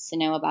 10 things to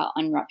know about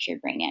unruptured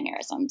brain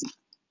aneurysms.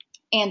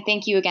 And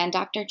thank you again,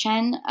 Dr.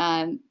 Chen.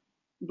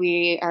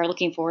 We are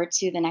looking forward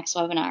to the next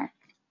webinar.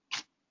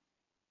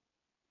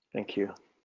 Thank you.